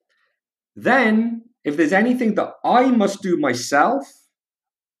 Then, if there's anything that I must do myself,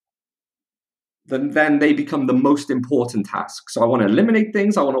 then they become the most important task. So I want to eliminate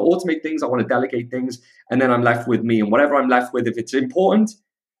things, I want to automate things, I want to delegate things, and then I'm left with me. And whatever I'm left with, if it's important,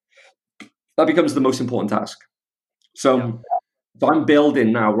 that becomes the most important task. So I'm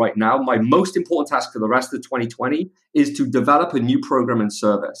building right now, my most important task for the rest of 2020 is to develop a new program and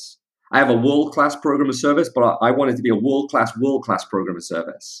service. I have a world-class program and service, but I want it to be a world-class program and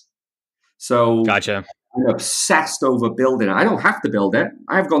service. So gotcha. I'm obsessed over building it. I don't have to build it.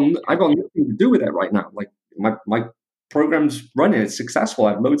 I've got nothing to do with it right now. Like my program's running, it's successful.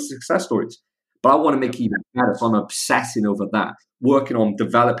 I have loads of success stories, but I want to make it even better. So I'm obsessing over that, working on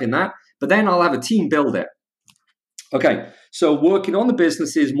developing that. But then I'll have a team build it. Okay, so working on the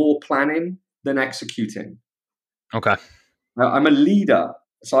business is more planning than executing. Okay. I'm a leader,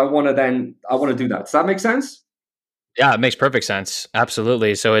 so I want to do that. Does that make sense? Yeah, it makes perfect sense.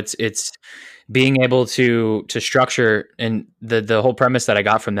 Absolutely. So it's being able to structure, and the whole premise that I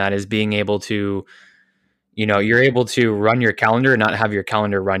got from that is being able to you're able to run your calendar and not have your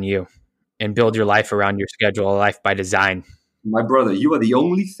calendar run you, and build your life around your schedule, a life by design. My brother, you are the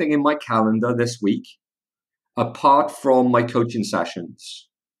only thing in my calendar this week, apart from my coaching sessions.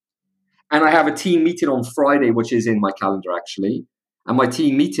 And I have a team meeting on Friday, which is in my calendar actually. And my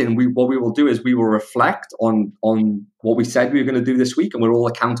team meeting, what we will do is we will reflect on what we said we were going to do this week, and we're all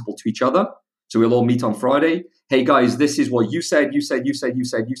accountable to each other. So we'll all meet on Friday. Hey guys, this is what you said you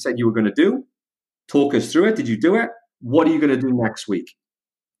were going to do. Talk us through it. Did you do it? What are you going to do next week?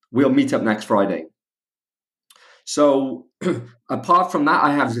 We'll meet up next Friday. So apart from that,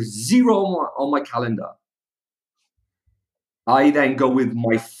 I have 0 on my calendar. I then go with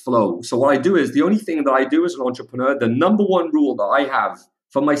my flow. So what I do is, the only thing that I do as an entrepreneur, the number one rule that I have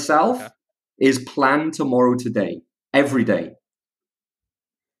for myself is plan tomorrow today, every day.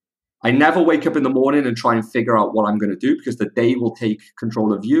 I never wake up in the morning and try and figure out what I'm going to do, because the day will take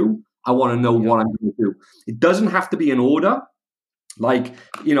control of you. I want to know what I'm going to do. It doesn't have to be in order. Like,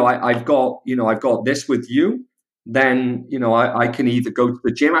 I've got this with you. Then, I can either go to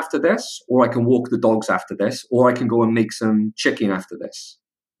the gym after this, or I can walk the dogs after this, or I can go and make some chicken after this.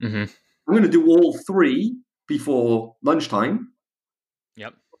 Mm-hmm. I'm going to do all 3 before lunchtime.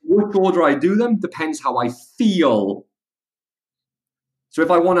 Yep. Which order I do them depends how I feel. So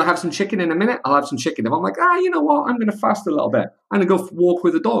if I want to have some chicken in a minute, I'll have some chicken. If I'm like, you know what, I'm going to fast a little bit, I'm going to go walk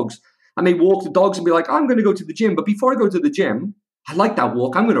with the dogs. I may walk the dogs and be like, I'm going to go to the gym. But before I go to the gym, I like that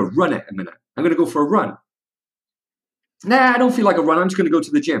walk. I'm going to run it a minute. I'm going to go for a run. Nah, I don't feel like a run. I'm just going to go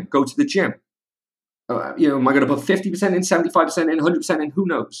to the gym. Go to the gym. Am I going to put 50% in, 75% in, 100% in? Who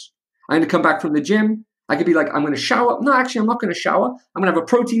knows? I'm going to come back from the gym. I could be like, I'm going to shower. No, actually, I'm not going to shower. I'm going to have a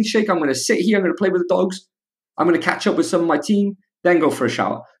protein shake. I'm going to sit here. I'm going to play with the dogs. I'm going to catch up with some of my team, then go for a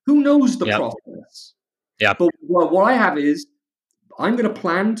shower. Who knows the process? Yeah. But what I have is, I'm going to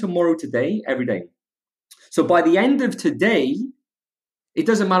plan tomorrow, today, every day. So by the end of today, it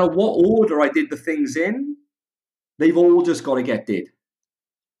doesn't matter what order I did the things in. They've all just got to get did.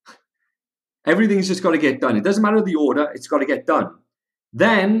 Everything's just got to get done. It doesn't matter the order. It's got to get done.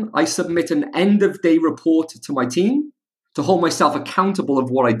 Then I submit an end of day report to my team to hold myself accountable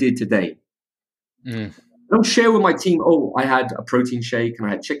of what I did today. I don't share with my team, I had a protein shake and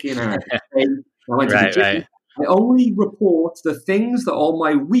I had chicken and I had steak. I went to the gym. Right. I only report the things that are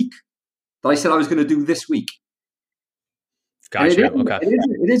my week that I said I was going to do this week. Gotcha.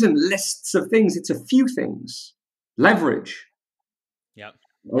 It isn't lists of things. It's a few things. Leverage. Yep.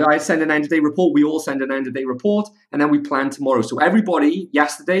 I send an end of day report. We all send an end of day report, and then we plan tomorrow. So everybody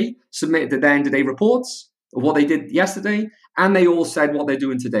yesterday submitted their end of day reports of what they did yesterday, and they all said what they're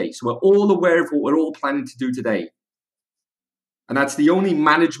doing today. So we're all aware of what we're all planning to do today. And that's the only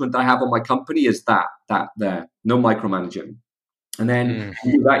management I have on my company, is that there. No micromanaging. And then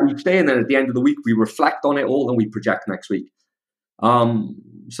we do that each day, and then at the end of the week, we reflect on it all and we project next week.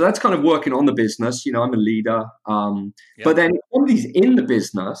 So that's kind of working on the business. I'm a leader. But then if somebody's in the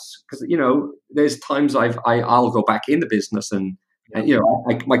business, because, there's times I'll go back in the business and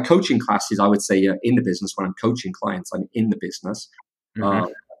my coaching classes, I would say, in the business. When I'm coaching clients, I'm in the business,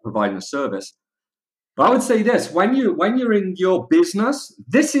 providing a service. But I would say this, when you're in your business,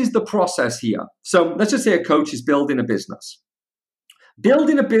 this is the process here. So let's just say a coach is building a business.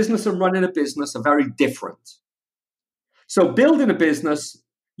 Building a business and running a business are very different. So building a business,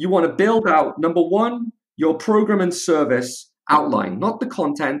 you want to build out, number one, your program and service outline, not the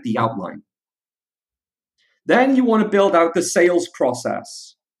content, the outline. Then you want to build out the sales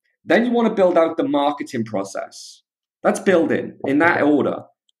process. Then you want to build out the marketing process. That's building in that order.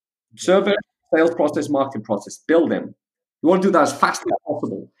 Service, sales process, marketing process, building. You want to do that as fast as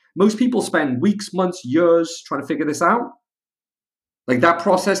possible. Most people spend weeks, months, years trying to figure this out. Like, that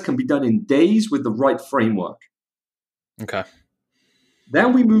process can be done in days with the right framework. Okay.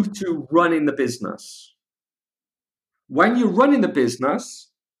 Then we move to running the business. When you're running the business,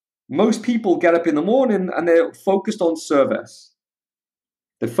 most people get up in the morning and they're focused on service.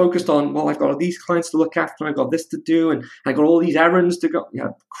 They're focused on, I've got all these clients to look after, I've got this to do, and I've got all these errands to go.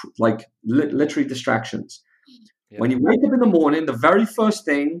 Literally distractions. Yeah. When you wake up in the morning, the very first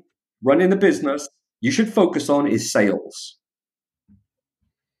thing running the business you should focus on is sales.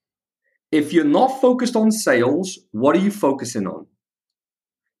 If you're not focused on sales, what are you focusing on?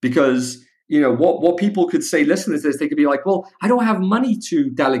 Because, what people could say, listen to this, they could be like, well, I don't have money to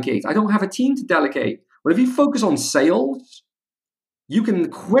delegate. I don't have a team to delegate. Well, if you focus on sales, you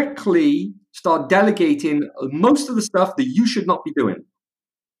can quickly start delegating most of the stuff that you should not be doing.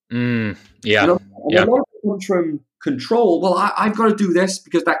 Yeah. A lot of it comes from control. Well, I've got to do this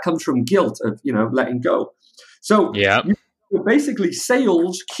because that comes from guilt of, letting go. So basically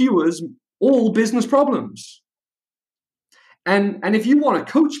sales cures all business problems. And if you want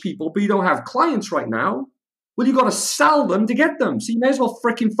to coach people, but you don't have clients right now, well, you got to sell them to get them. So you may as well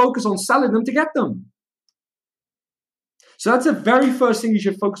freaking focus on selling them to get them. So that's the very first thing you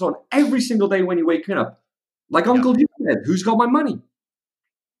should focus on every single day when you're waking up. Like Uncle Jim said, who's got my money?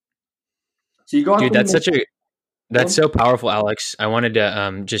 So you got Dude, that's so powerful, Alex. I wanted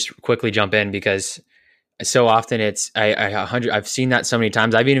to just quickly jump in because so often I've seen that so many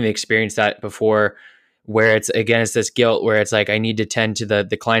times. I've even experienced that before, where it's this guilt where it's like I need to tend to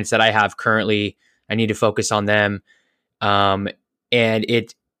the clients that I have currently. I need to focus on them, and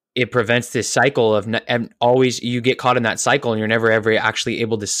it prevents this cycle of and always you get caught in that cycle and you're never ever actually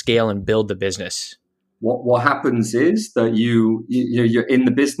able to scale and build the business. What happens is that you're in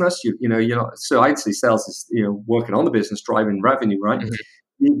the business, so I'd say sales is, working on the business, driving revenue, right?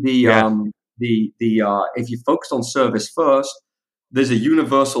 Mm-hmm. If you focus on service first, there's a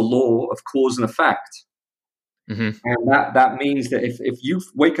universal law of cause and effect. Mm-hmm. And that means that if you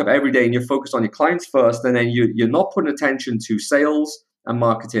wake up every day and you're focused on your clients first, and then you're not putting attention to sales and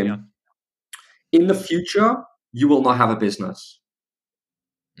marketing, in the future, you will not have a business.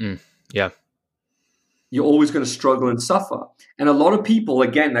 Yeah. You're always going to struggle and suffer. And a lot of people,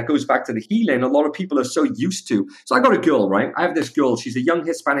 again, that goes back to the healing. A lot of people are so used to. So I got a girl, right? I have this girl. She's a young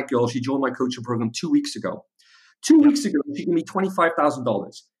Hispanic girl. She joined my coaching program 2 weeks ago. 2 weeks ago, she gave me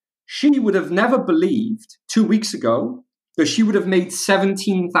 $25,000. She would have never believed 2 weeks ago that she would have made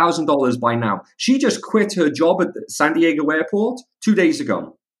 $17,000 by now. She just quit her job at the San Diego airport 2 days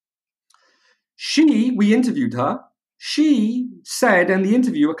ago. We interviewed her. She said in the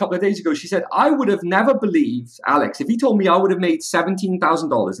interview a couple of days ago, she said, I would have never believed, Alex, if he told me I would have made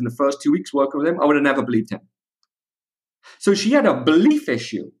 $17,000 in the first 2 weeks working with him, I would have never believed him. So she had a belief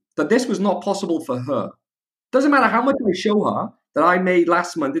issue that this was not possible for her. Doesn't matter how much I show her that I made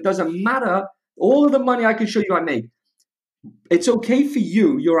last month. It doesn't matter all of the money I can show you I made. It's okay for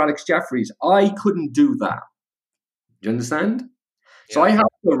you. You're Alex Jeffries. I couldn't do that. Do you understand? So I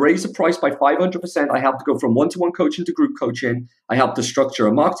helped to raise the price by 500%. I helped to go from one-to-one coaching to group coaching. I helped to structure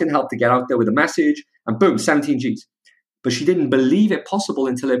a marketing help to get out there with a message, and boom, 17 Gs. But she didn't believe it possible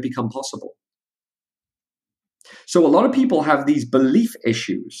until it became possible. So a lot of people have these belief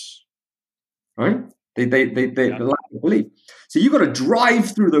issues, right? They lack of belief. So you got to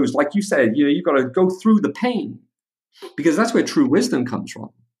drive through those, like you said. You got to go through the pain, because that's where true wisdom comes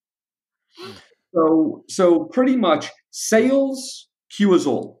from. So pretty much sales cures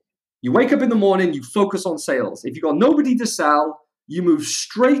all. You wake up in the morning, you focus on sales. If you got nobody to sell, you move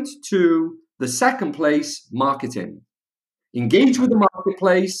straight to the second place, marketing. Engage with the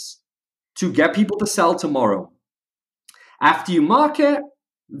marketplace to get people to sell tomorrow. After you market,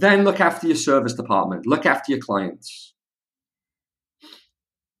 then look after your service department, look after your clients.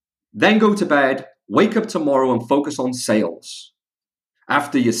 Then go to bed, wake up tomorrow and focus on sales.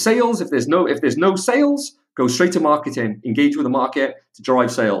 After your sales, if there's no sales, go straight to marketing, engage with the market to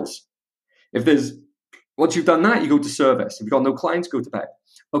drive sales. Once you've done that, you go to service. If you've got no clients, go to bed.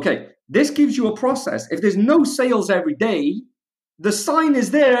 Okay, this gives you a process. If there's no sales every day, the sign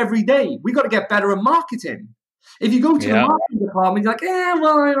is there every day. We got to get better at marketing. If you go to the marketing department, you're like,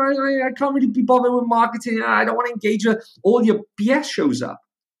 I can't really be bothered with marketing. I don't want to engage with all your BS shows up.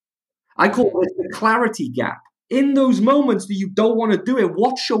 I call it the clarity gap. In those moments that you don't want to do it,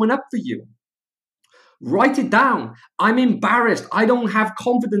 what's showing up for you? Write it down. I'm embarrassed. I don't have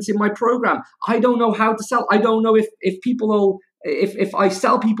confidence in my program. I don't know how to sell. I don't know if people will, if I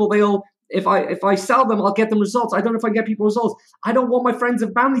sell people, if I sell them, I'll get them results. I don't know if I get people results. I don't want my friends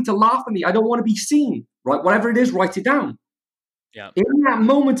and family to laugh at me. I don't want to be seen, right? Whatever it is, write it down. Yeah. In that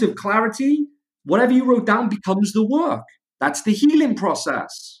moment of clarity, whatever you wrote down becomes the work. That's the healing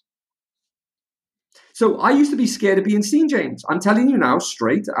process. So I used to be scared of being seen, James. I'm telling you now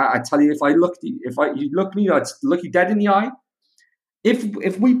straight. I tell you, if you look me, I'd look you dead in the eye.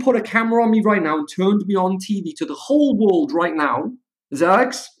 If we put a camera on me right now and turned me on TV to the whole world right now, is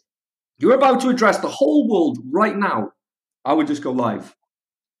Alex, you're about to address the whole world right now, I would just go live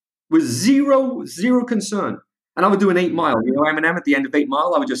with zero concern. And I would do an 8 Mile. Eminem at the end of 8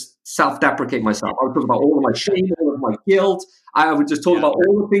 Mile, I would just self-deprecate myself. I would talk about all of my shame, all of my guilt. I would just talk about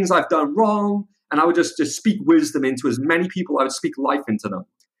all the things I've done wrong. And I would just speak wisdom into as many people. I would speak life into them.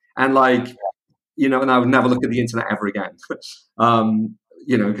 And and I would never look at the internet ever again.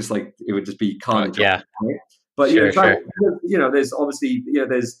 Because it would just be carnage. Right? But there's obviously,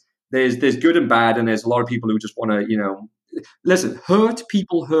 there's good and bad. And there's a lot of people who just want to, listen, hurt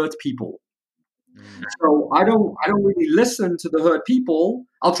people. So I don't really listen to the hurt people.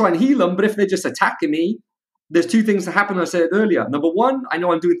 I'll try and heal them. But if they're just attacking me, there's two things that happen. I said it earlier. Number one, I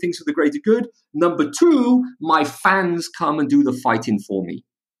know I'm doing things for the greater good. Number two, my fans come and do the fighting for me.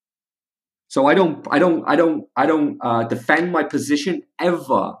 So I don't defend my position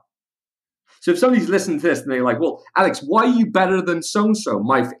ever. So if somebody's listening to this and they're like, well, Alex, why are you better than so-and-so?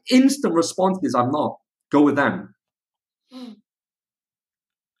 My instant response is, I'm not. Go with them.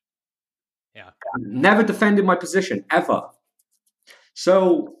 Yeah. Never defended my position, ever.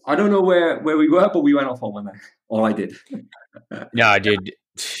 So I don't know where we were, but we went off on one there. Or I did. No, dude,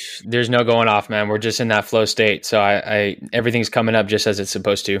 there's no going off, man. We're just in that flow state. So I everything's coming up just as it's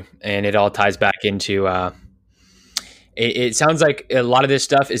supposed to. And it all ties back into, it sounds like a lot of this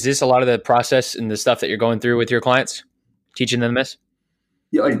stuff, is this a lot of the process and the stuff that you're going through with your clients, teaching them this?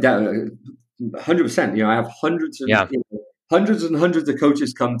 Yeah, 100%. You know, I have hundreds and hundreds of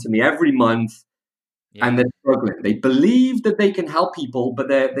coaches come to me every month. Yeah. And they're struggling. They believe that they can help people, but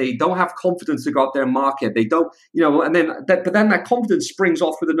they don't have confidence to go out there and market. They don't, you know, and then that confidence springs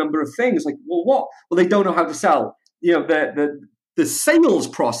off with a number of things. Like, well, what? Well, they don't know how to sell. You know, the sales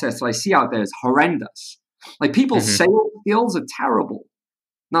process that I see out there is horrendous. Like, people's sales skills are terrible.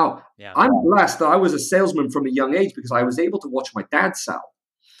 Now, I'm blessed that I was a salesman from a young age because I was able to watch my dad sell.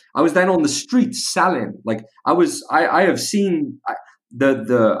 I was then on the streets selling. Like, I have seen.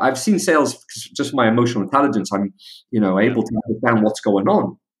 I've seen sales, just my emotional intelligence. I'm, you know, able to understand what's going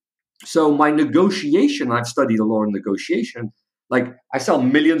on. So my negotiation, I've studied a lot in negotiation. Like, I sell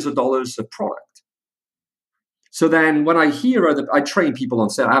millions of dollars of product. So then when I hear I train people on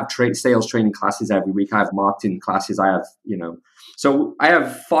sales. I have sales training classes every week. I have marketing classes. I have, you know, so I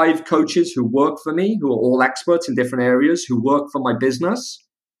have 5 coaches who work for me, who are all experts in different areas, who work for my business.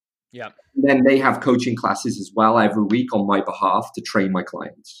 Yeah. And then they have coaching classes as well every week on my behalf to train my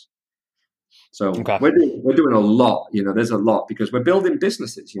clients. So we're doing a lot, you know, there's a lot because we're building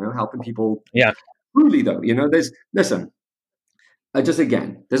businesses, you know, helping people. Yeah. Truly though, you know, there's a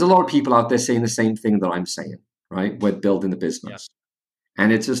lot of people out there saying the same thing that I'm saying, right? We're building the business. Yeah.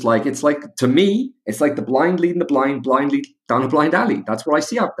 And it's like, to me, it's like the blind leading the blind lead down a blind alley. That's what I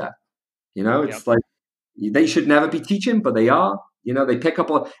see out there. You know, it's like, they should never be teaching, but they are. You know, they pick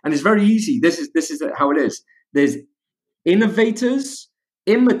up on, and it's very easy. This is how it is. There's innovators,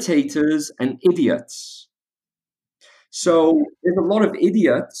 imitators, and idiots. So there's a lot of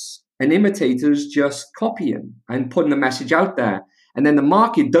idiots and imitators just copying and putting the message out there. And then the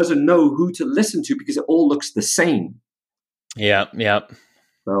market doesn't know who to listen to because it all looks the same. Yeah. Yeah.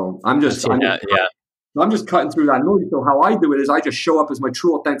 So I'm just cutting through that noise. So how I do it is I just show up as my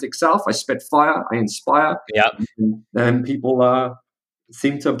true authentic self. I spit fire. I inspire. Yeah. And people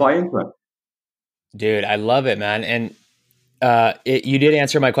seem to buy into it. Dude, I love it, man. And you did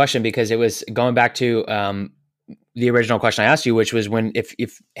answer my question because it was going back to the original question I asked you, which was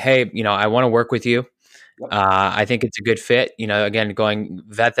if hey, you know, I want to work with you. I think it's a good fit. You know, again,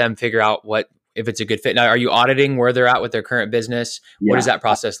 vet them, figure out if it's a good fit. Now, are you auditing where they're at with their current business? What does that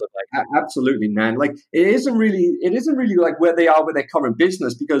process look like? Absolutely, man. Like, it isn't really like where they are with their current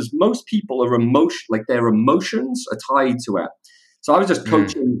business, because most people are their emotions are tied to it. So I was just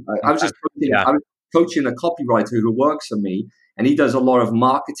coaching. I was coaching a copywriter who works for me, and he does a lot of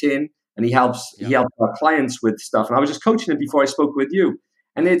marketing, and he helps our clients with stuff. And I was just coaching him before I spoke with you.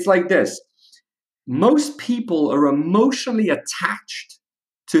 And it's like this. Most people are emotionally attached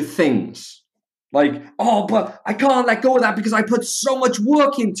to things. Like, oh, but I can't let go of that because I put so much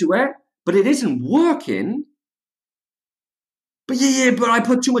work into it, but it isn't working. But but I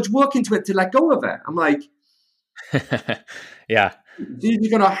put too much work into it to let go of it. I'm like, yeah. You're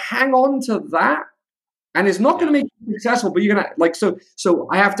going to hang on to that, and it's not going to make you successful, but you're going to so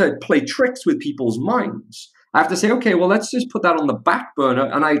I have to play tricks with people's minds. I have to say, okay, well, let's just put that on the back burner,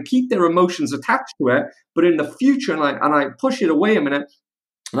 and I keep their emotions attached to it, but in the future, and I push it away a minute,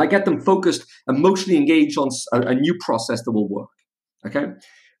 and I get them focused, emotionally engaged on a new process that will work. Okay,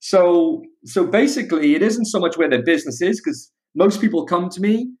 so basically, it isn't so much where their business is, because most people come to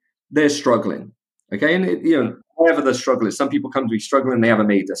me, they're struggling. Okay, and whatever the struggle is, some people come to me struggling, they haven't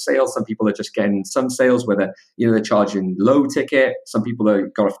made a sale. Some people are just getting some sales where they're charging low ticket. Some people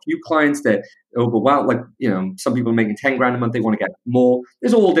have got a few clients, they're overwhelmed. Like, some people are making 10 grand a month, they want to get more.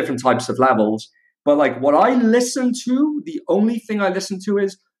 There's all different types of levels. But like, what I listen to, the only thing I listen to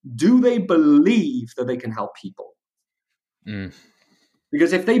is, do they believe that they can help people?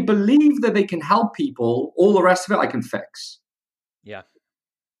 Because if they believe that they can help people, all the rest of it I can fix. Yeah.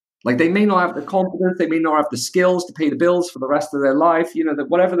 Like, they may not have the confidence, they may not have the skills to pay the bills for the rest of their life,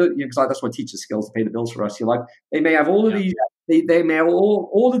 because that's what teaches skills to pay the bills for the rest of your life. They may have all of these, they may have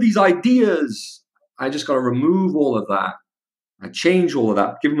all of these ideas. I just got to remove all of that and change all of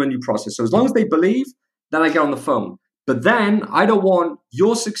that, give them a new process. So as long as they believe, then I get on the phone. But then I don't want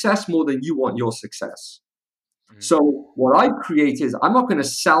your success more than you want your success. Mhm. So what I create is I'm not going to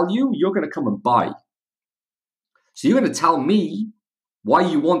sell you. You're going to come and buy. So you're going to tell me why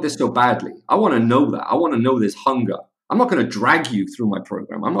you want this so badly. I want to know that. I want to know this hunger. I'm not going to drag you through my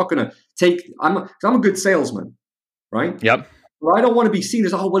program. I'm not going to I'm a good salesman, right? Yep. But I don't want to be seen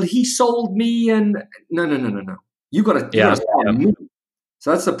as, oh, well, he sold me. And no. You got to Yeah. sell me.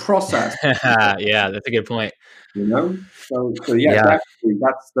 So that's the process. Yeah, that's a good point. You know, so yeah, Yeah. definitely.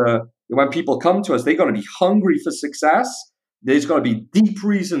 That's when people come to us, they got to be hungry for success. There's got to be deep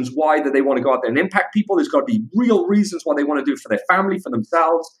reasons why that they want to go out there and impact people. There's got to be real reasons why they want to do it for their family, for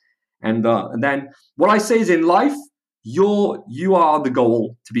themselves, and then what I say is in life, you are the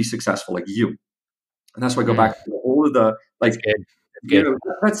goal to be successful, like you, and that's why I go back to all of the like. That's good. That's You good. know,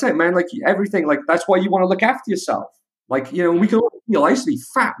 that's it, man. Like everything, like that's why you want to look after yourself. Like, you know, we can all feel, I used to be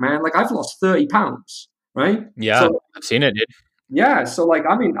fat, man. Like I've lost 30 pounds, right? Yeah, So I've seen it, dude. yeah, so like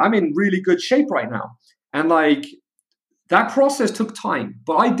I'm in really good shape right now. And like that process took time,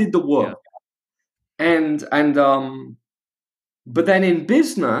 but I did the Yeah. work. And but then in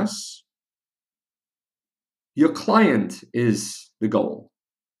business, your client is the goal.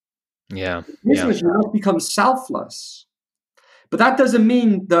 Yeah. Yeah. Business, you must become selfless. But that doesn't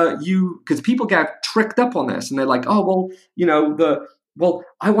mean that because people get tricked up on this and they're like, oh, well, you know,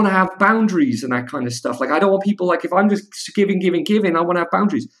 I want to have boundaries and that kind of stuff. Like, I don't want people, like, if I'm just giving, I want to have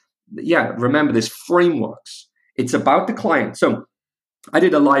boundaries. Yeah, remember, there's frameworks. It's about the client. So I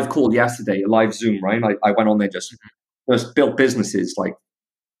did a live call yesterday, a live Zoom, right? I went on there, just built businesses like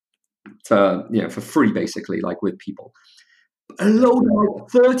for free, basically, like with people. A load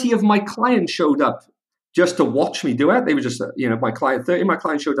of like 30 of my clients showed up just to watch me do it. They were just, 30 of my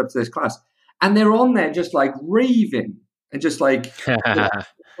clients showed up to this class, and they're on there just like raving and just like,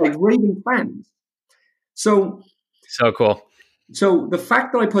 like raving fans. So, So cool. so the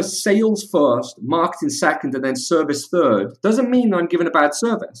fact that I put sales first, marketing second, and then service third doesn't mean I'm giving a bad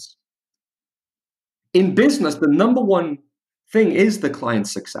service. In business, the number one thing is the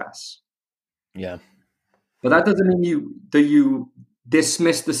client's success. Yeah. But that doesn't mean you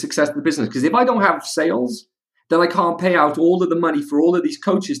dismiss the success of the business. Because if I don't have sales, then I can't pay out all of the money for all of these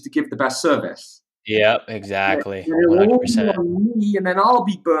coaches to give the best service. Yep, And exactly. it'll all be 100%. on me, and then I'll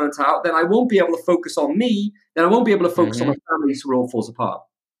be burnt out. Then I won't be able to focus on me. Then I won't be able to focus on my family, so it all falls apart.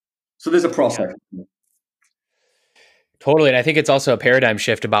 So there's a process. Yeah. Totally. And I think it's also a paradigm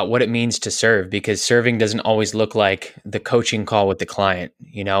shift about what it means to serve, because serving doesn't always look like the coaching call with the client.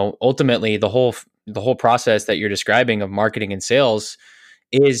 You know, ultimately the whole process that you're describing of marketing and sales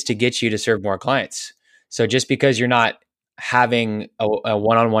is to get you to serve more clients. So just because you're not having a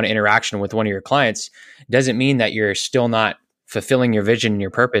one-on-one interaction with one of your clients doesn't mean that you're still not fulfilling your vision and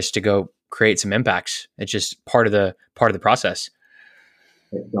your purpose to go create some impacts. It's just part of the process.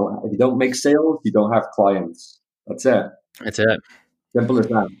 If you don't make sales, you don't have clients. That's it. That's it. Simple as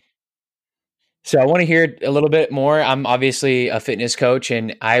that. So I want to hear a little bit more. I'm obviously a fitness coach,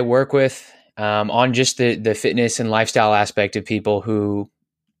 and I work with on just the fitness and lifestyle aspect of people who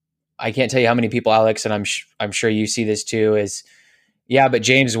I can't tell you how many people, Alex, and I'm sure you see this too. Is yeah, but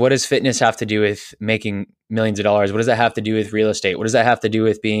James, what does fitness have to do with making millions of dollars? What does that have to do with real estate? What does that have to do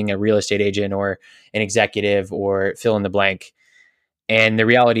with being a real estate agent or an executive or fill in the blank? And the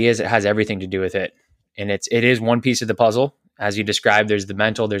reality is, it has everything to do with it. And it is one piece of the puzzle, as you described. There's the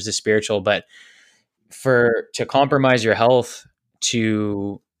mental, there's the spiritual, but to compromise your health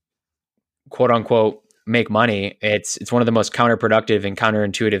to quote unquote make money, it's one of the most counterproductive and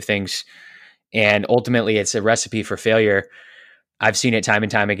counterintuitive things. And ultimately it's a recipe for failure. I've seen it time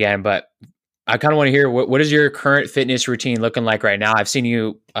and time again, but I kind of want to hear what is your current fitness routine looking like right now? I've seen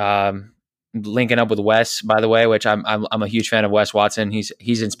you linking up with Wes, by the way, which I'm a huge fan of Wes Watson.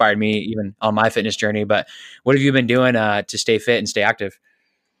 He's inspired me even on my fitness journey. But what have you been doing to stay fit and stay active?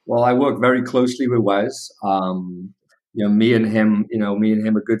 Well, I work very closely with Wes. Me and him,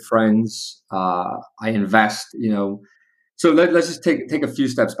 are good friends. I invest, So let's just take a few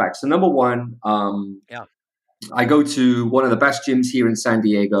steps back. So number one, Yeah. I go to one of the best gyms here in San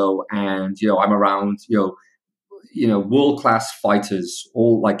Diego, and I'm around world class fighters.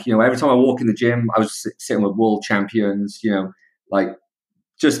 All like every time I walk in the gym, I was sitting with world champions. Like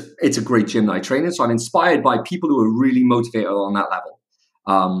just it's a great gym that I train in. So I'm inspired by people who are really motivated on that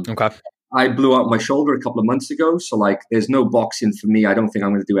level. Okay. I blew out my shoulder a couple of months ago, so like there's no boxing for me. I don't think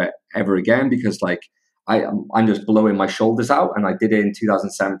I'm going to do it ever again because like I'm just blowing my shoulders out, and I did it in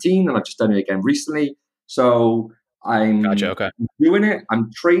 2017, and I've just done it again recently. So I'm Gotcha. Okay. doing it.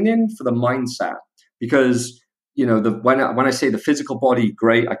 I'm training for the mindset because when I say the physical body,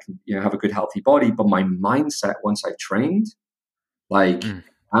 great, I can have a good healthy body, but my mindset once I've trained, like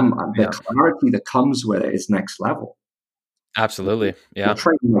Mm. the Yeah, clarity that comes with it is next level. absolutely. The Yeah.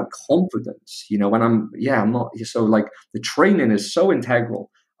 training, my confidence, when I'm not, so like the training is so integral.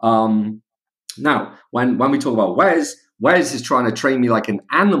 Now, when we talk about Wes is trying to train me like an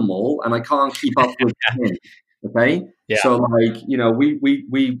animal, and I can't keep up with him. Okay, Yeah. so like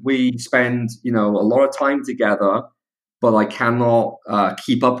we spend a lot of time together, but I cannot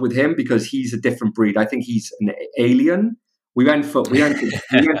keep up with him because he's a different breed. I think he's an alien. We went to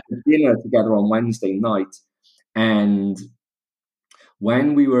dinner together on Wednesday night, and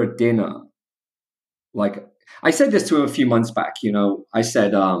when we were at dinner, like I said this to him a few months back, I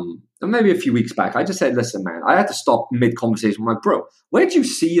said, maybe a few weeks back, I just said, listen, man, I had to stop mid conversation. I'm like, bro, where do you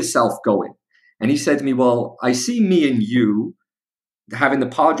see yourself going? And he said to me, well, I see me and you having the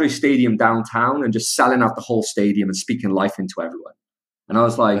Padre Stadium downtown and just selling out the whole stadium and speaking life into everyone. And I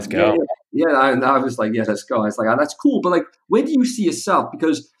was like, Let's yeah, go. yeah. I was like, yeah, let's go. I was like, oh, that's cool. But like, where do you see yourself?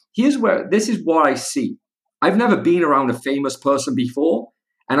 Because this is what I see. I've never been around a famous person before,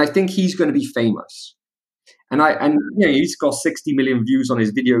 and I think he's going to be famous. And he's got 60 million views on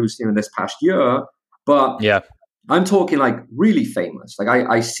his videos this past year, but Yeah. I'm talking like really famous. Like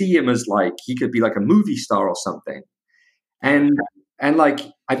I see him as like he could be like a movie star or something. And like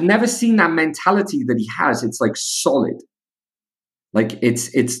I've never seen that mentality that he has. It's like solid. Like it's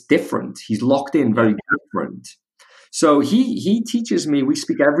different. He's locked in, very different. So he teaches me. We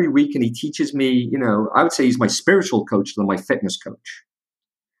speak every week, and he teaches me. I would say he's my spiritual coach than my fitness coach.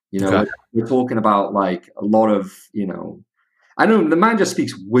 Okay. We're talking about like a lot of, I don't know, the man just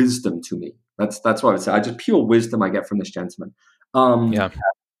speaks wisdom to me. That's what I would say. I just pure wisdom I get from this gentleman. Yeah.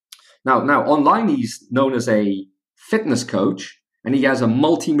 Now online, he's known as a fitness coach, and he has a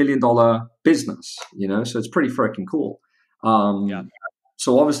multi-million-dollar business, so it's pretty freaking cool. Yeah.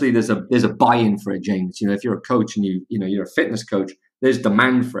 So obviously there's a buy-in for it, James. If you're a coach and you're a fitness coach, there's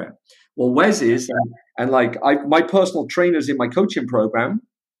demand for it. Well, Wes is, and like my personal trainers in my coaching program.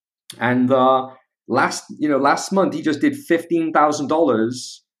 And last month he just did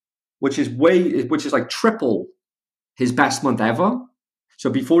 $15,000, which is like triple his best month ever. So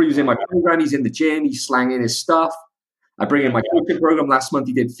before he was in my program, he's in the gym, he's slanging his stuff. I bring in my coaching program. Last month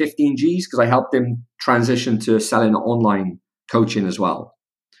he did 15 G's because I helped him transition to selling online coaching as well.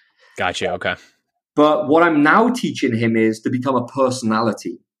 Gotcha. Okay. But what I'm now teaching him is to become a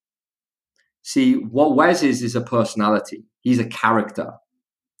personality. See, what Wes is a personality. He's a character.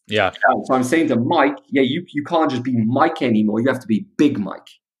 Yeah. So I'm saying to Mike, you can't just be Mike anymore. You have to be Big Mike.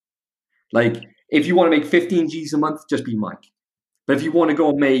 Like, if you want to make 15 G's a month, just be Mike. But if you want to go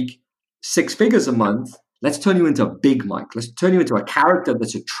and make 6 figures a month, let's turn you into Big Mike. Let's turn you into a character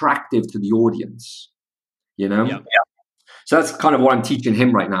that's attractive to the audience. Yeah. So that's kind of what I'm teaching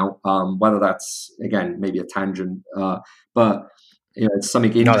him right now. Whether that's, again, maybe a tangent, but it's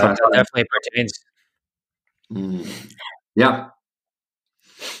something No, interesting. that definitely pertains. Yeah.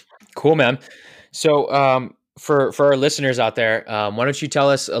 Cool, man. So, for our listeners out there, why don't you tell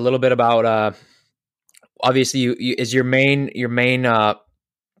us a little bit about? Obviously, you is your main.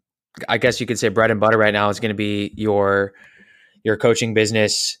 I guess you could say bread and butter right now is going to be your coaching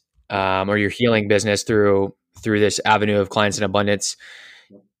business, or your healing business through this avenue of clients in abundance.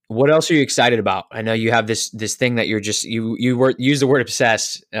 What else are you excited about? I know you have this thing that you're just use the word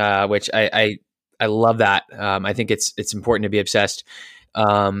obsessed, which I love that. I think it's important to be obsessed.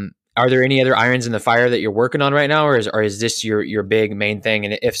 Are there any other irons in the fire that you're working on right now, or is this your big main thing?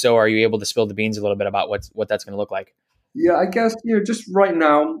 And if so, are you able to spill the beans a little bit about what that's going to look like? Yeah, I guess just right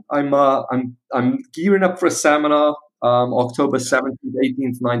now I'm gearing up for a seminar, October 17th,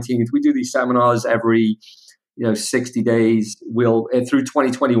 18th, 19th. We do these seminars every 60 days. We'll through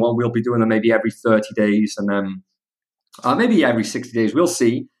 2021 we'll be doing them maybe every 30 days, and then maybe every 60 days. We'll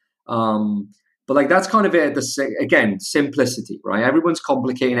see. But like that's kind of it. Again, simplicity, right? Everyone's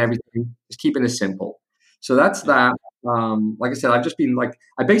complicating everything. Just keeping it simple. So that's that. Like I said, I've just been like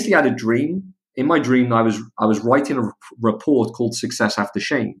I basically had a dream. In my dream, I was writing a report called Success After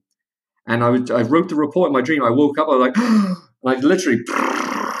Shame, and I wrote the report in my dream. I woke up, I was like, and I literally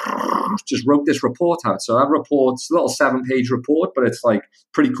just wrote this report out. So that report's a little 7-page report, but it's like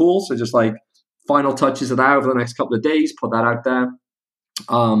pretty cool. So just like final touches of that over the next couple of days, put that out there.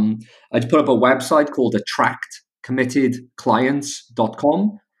 I put up a website called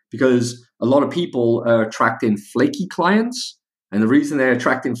attractcommittedclients.com because a lot of people are attracting flaky clients. And the reason they're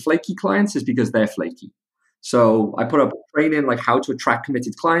attracting flaky clients is because they're flaky. So I put up training like how to attract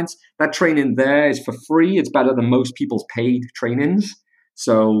committed clients. That training there is for free. It's better than most people's paid trainings.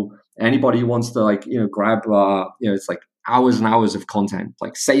 So anybody who wants to like, grab, it's like hours and hours of content,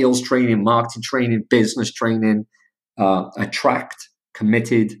 like sales training, marketing training, business training, attract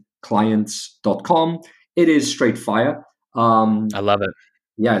committed clients.com. It is straight fire. I love it.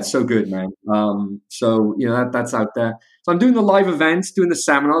 Yeah, it's so good, man. So that's out there. So I'm doing the live events, doing the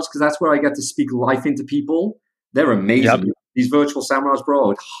seminars because that's where I get to speak life into people. They're amazing. Yep. These virtual seminars, bro, I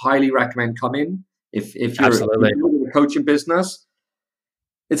would highly recommend coming if you're Absolutely. in the coaching business.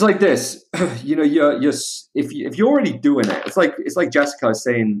 It's like this, you're if you're already doing it, it's like Jessica was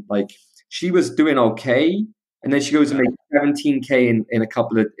saying, like she was doing okay, and then she goes and makes 17K in a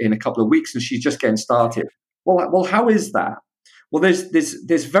couple of weeks, and she's just getting started. Well, how is that? Well,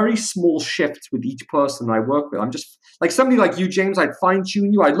 there's very small shifts with each person I work with. I'm just like somebody like you, James. I'd fine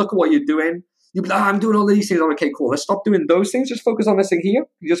tune you. I'd look at what you're doing. You'd be like, I'm doing all these things. I'm okay, cool. Let's stop doing those things. Just focus on this thing here.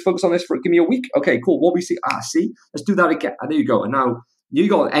 You just focus on this for give me a week. Okay, cool. What we see? See. Let's do that again. And there you go. And now you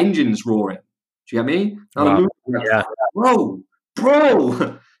got engines roaring. Do you get me? Now Yeah. bro.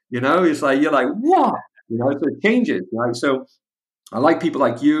 It's like you're like what? So it changes. Right? So I like people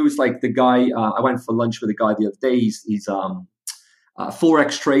like you. It's like the guy I went for lunch with a guy the other day. He's a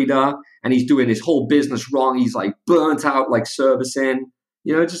Forex trader, and he's doing his whole business wrong. He's like burnt out, like servicing.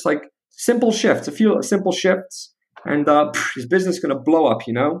 Just like simple shifts, a few simple shifts, and his business is going to blow up.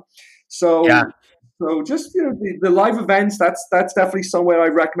 So. Yeah. So just the live events, that's definitely somewhere I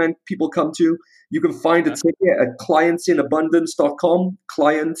recommend people come to. You can find a ticket at clientsinabundance.com,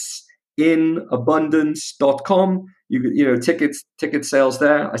 clientsinabundance.com. Ticket sales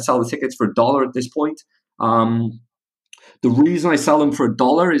there. I sell the tickets for $1 at this point. The reason I sell them for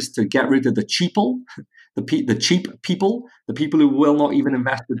 $1 is to get rid of the cheaple, the cheap people, the people who will not even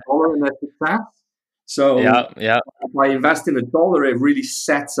invest $1 in their success. So if I invest in $1, it really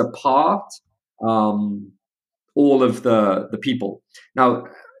sets apart all of the people. Now,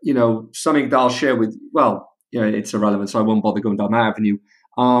 something that I'll share with, it's irrelevant, so I won't bother going down that avenue.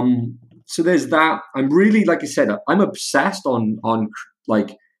 So there's that. I'm really, like I said, I'm obsessed on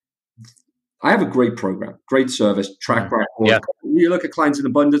like, I have a great program, great service, track record. Yeah. You look at Clients in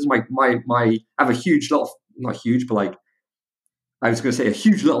Abundance, I have a huge little, not huge, but like, I was going to say a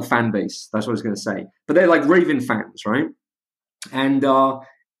huge little fan base. That's what I was going to say. But they're like raving fans, right? And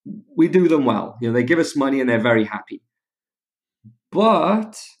we do them well. They give us money and they're very happy.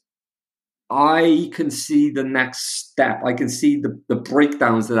 But I can see the next step. I can see the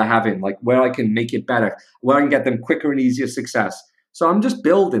breakdowns that I have in, like where I can make it better, where I can get them quicker and easier success. So I'm just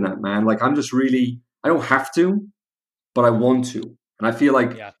building that, man. Like I'm just really, I don't have to, but I want to. And I feel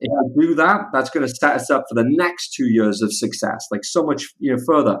like if I do that, that's going to set us up for the next 2 years of success, like so much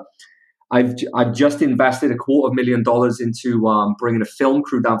further. I've just invested $250,000 into bringing a film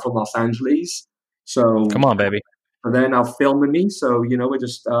crew down from Los Angeles. So come on, baby. And they're now filming me. So we're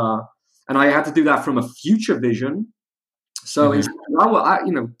just and I had to do that from a future vision. So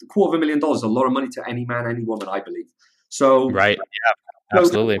 $250,000 is a lot of money to any man, any woman, I believe. So right, yeah,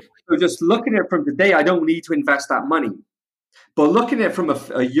 absolutely. So just looking at it from today, I don't need to invest that money. But looking at it from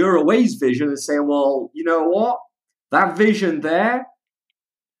a year away's vision and saying, well, you know what, that vision there.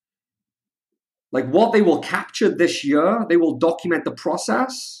 Like what they will capture this year, they will document the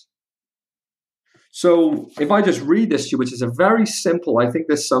process. So if I just read this to you, which is a very simple, I think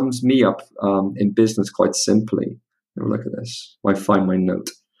this sums me up in business quite simply. Have a look at this. I find my note.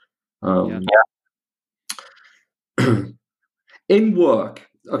 In work.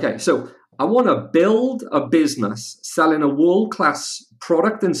 Okay, so I want to build a business selling a world-class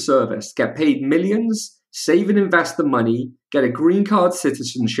product and service, get paid millions, save and invest the money, get a green card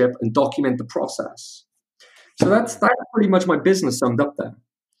citizenship, and document the process. So that's pretty much my business summed up there.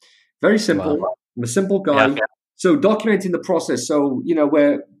 Very simple. Wow. I'm a simple guy. Yeah. So documenting the process. So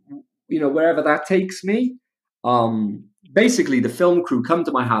wherever that takes me. Basically, the film crew come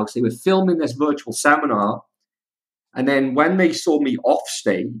to my house. They were filming this virtual seminar, and then when they saw me off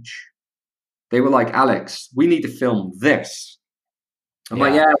stage, they were like, "Alex, we need to film this." I'm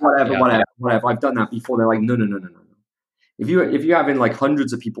like, "Yeah, whatever. I've done that before." They're like, "No. If you're having like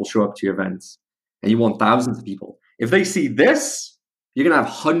hundreds of people show up to your events, and you want thousands of people, if they see this, you're gonna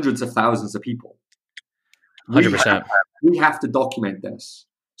have hundreds of thousands of people. 100%. We have to document this."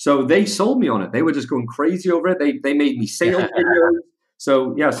 So they sold me on it. They were just going crazy over it. They made me sales videos.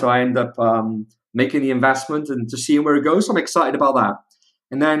 So I end up making the investment and just seeing where it goes. So I'm excited about that.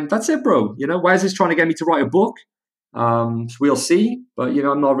 And then that's it, bro. Wes is trying to get me to write a book. So we'll see. But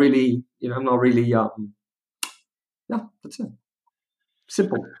I'm not really. Yeah, that's it.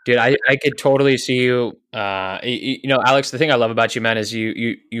 Simple. Dude, I could totally see you. Alex, the thing I love about you, man, is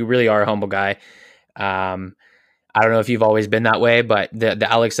you really are a humble guy. I don't know if you've always been that way, but the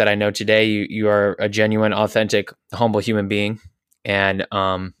Alex that I know today, you are a genuine, authentic, humble human being. And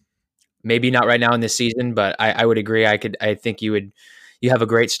maybe not right now in this season, but I would agree. I think you have a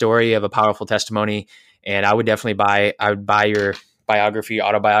great story, you have a powerful testimony, and I would buy your biography,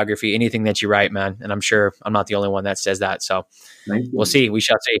 autobiography, anything that you write, man. And I'm sure I'm not the only one that says that. So Thank we'll you. see. We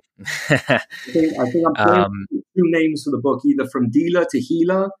shall see. I think I'm playing two names for the book, either from dealer to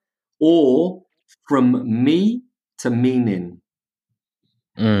healer or from me to meaning.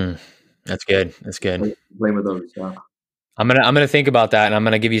 That's good. That's good. Play with those. Yeah. I'm gonna think about that, and I'm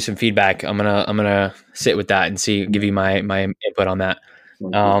gonna give you some feedback. I'm gonna sit with that and give you my input on that.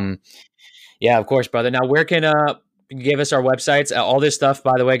 Yeah, of course, brother. Now, where can you give us our websites? All this stuff,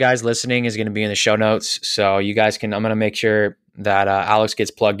 by the way, guys, listening is going to be in the show notes, so you guys can. I'm going to make sure that Alex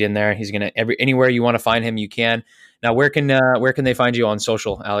gets plugged in there. He's gonna anywhere you want to find him, you can. Now, where can they find you on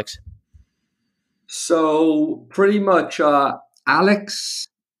social, Alex? So pretty much Alex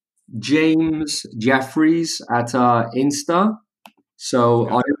James Jeffries at Insta. So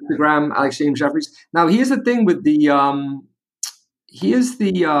on Instagram, Alex James Jeffries. Now here's the thing with the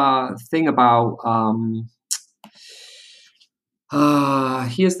thing about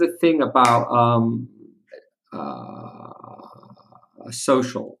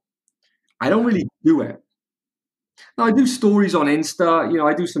social. I don't really do it. No, I do stories on Insta.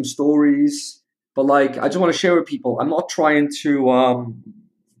 I do some stories, but like I just want to share with people. I'm not trying to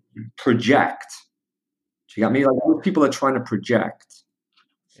project. Do you got me? Like most people are trying to project.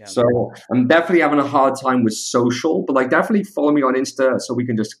 Yeah. So I'm definitely having a hard time with social, but like definitely follow me on Insta so we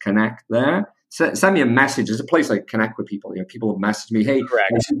can just connect there. Send me a message. There's a place I connect with people. People have messaged me, hey,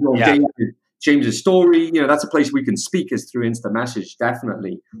 James's story. That's a place we can speak is through Insta message.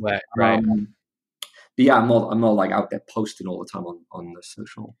 Definitely. Right. But yeah, I'm not like out there posting all the time on the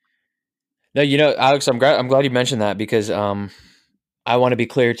social. No, Alex, I'm glad you mentioned that because I want to be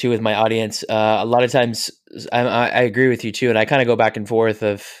clear too with my audience. A lot of times, I agree with you too, and I kind of go back and forth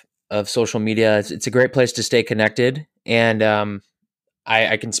of social media. It's a great place to stay connected, and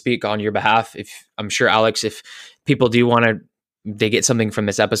I can speak on your behalf. If I'm sure, Alex, if people do want to, they get something from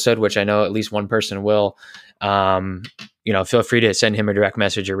this episode, which I know at least one person will. Feel free to send him a direct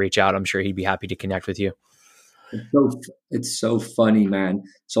message or reach out. I'm sure he'd be happy to connect with you. It's so funny, man.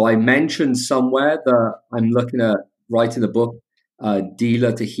 So I mentioned somewhere that I'm looking at writing a book,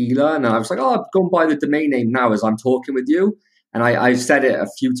 dealer to healer, and I was like, oh, go and buy the domain name now as I'm talking with you. And I said it a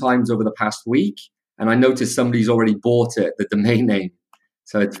few times over the past week, and I noticed somebody's already bought it, the domain name.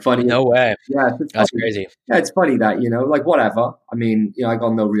 So it's funny. No way. Yeah, that's crazy. Yeah, it's funny that like whatever. I mean, I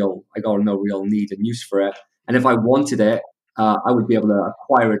got no real need and use for it. And if I wanted it, I would be able to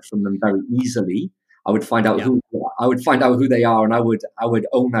acquire it from them very easily. I would find out who they are, and I would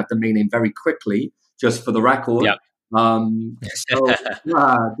own that domain name very quickly, just for the record. Yeah. So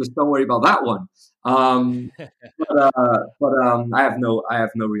just don't worry about that one. But I have no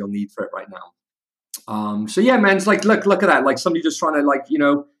real need for it right now. So yeah, man, it's like, look at that. Like somebody just trying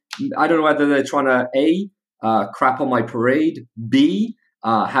to I don't know whether they're trying to crap on my parade, B,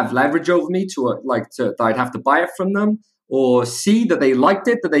 have leverage over me that I'd have to buy it from them, or C, that they liked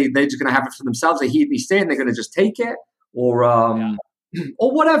it, that they're just going to have it for themselves. They heard me say it and they're going to just take it, or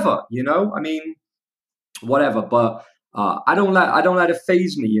whatever, I mean, whatever. But I don't let it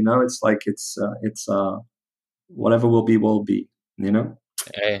phase me, It's like it's whatever will be,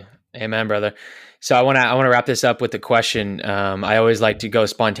 Hey, amen, brother. So I want to wrap this up with a question. I always like to go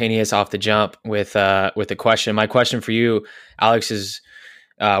spontaneous off the jump with a question. My question for you, Alex, is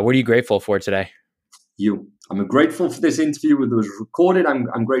what are you grateful for today? I'm grateful for this interview that was recorded.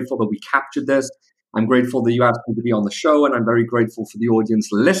 I'm grateful that we captured this. I'm grateful that you asked me to be on the show, and I'm very grateful for the audience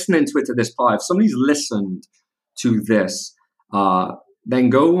listening to it to this part. If somebody's listened to this, then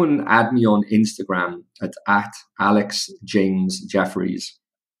go and add me on Instagram at Alex James Jeffries.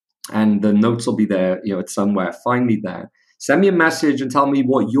 And the notes will be there, it's somewhere. Find me there. Send me a message and tell me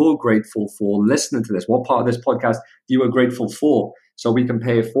what you're grateful for listening to this. What part of this podcast you are grateful for, so we can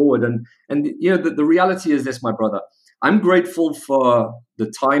pay it forward. And the reality is this, my brother. I'm grateful for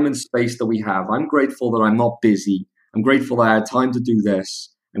the time and space that we have. I'm grateful that I'm not busy. I'm grateful that I had time to do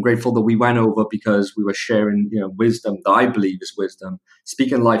this. I'm grateful that we went over because we were sharing, wisdom that I believe is wisdom,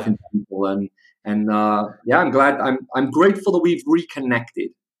 speaking life into people. And I'm glad. I'm grateful that we've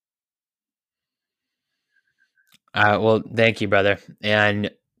reconnected. Well, thank you, brother.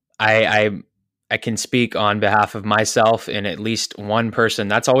 And I can speak on behalf of myself and at least one person.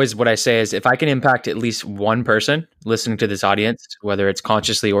 That's always what I say is if I can impact at least one person listening to this audience, whether it's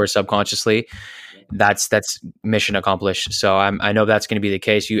consciously or subconsciously, that's mission accomplished. So I know that's going to be the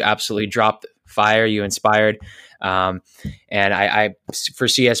case. You absolutely dropped fire, you inspired. And I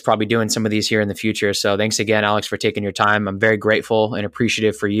foresee us probably doing some of these here in the future. So thanks again, Alex, for taking your time. I'm very grateful and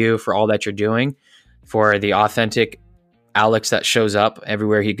appreciative for you, for all that you're doing, for the authentic Alex that shows up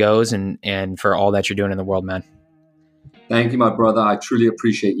everywhere he goes, and for all that you're doing in the world, man. Thank you, my brother. I truly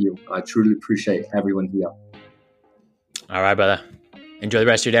appreciate you. I truly appreciate everyone here. All right, brother. Enjoy the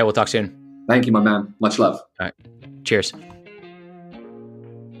rest of your day. We'll talk soon. Thank you, my man. Much love. All right. Cheers.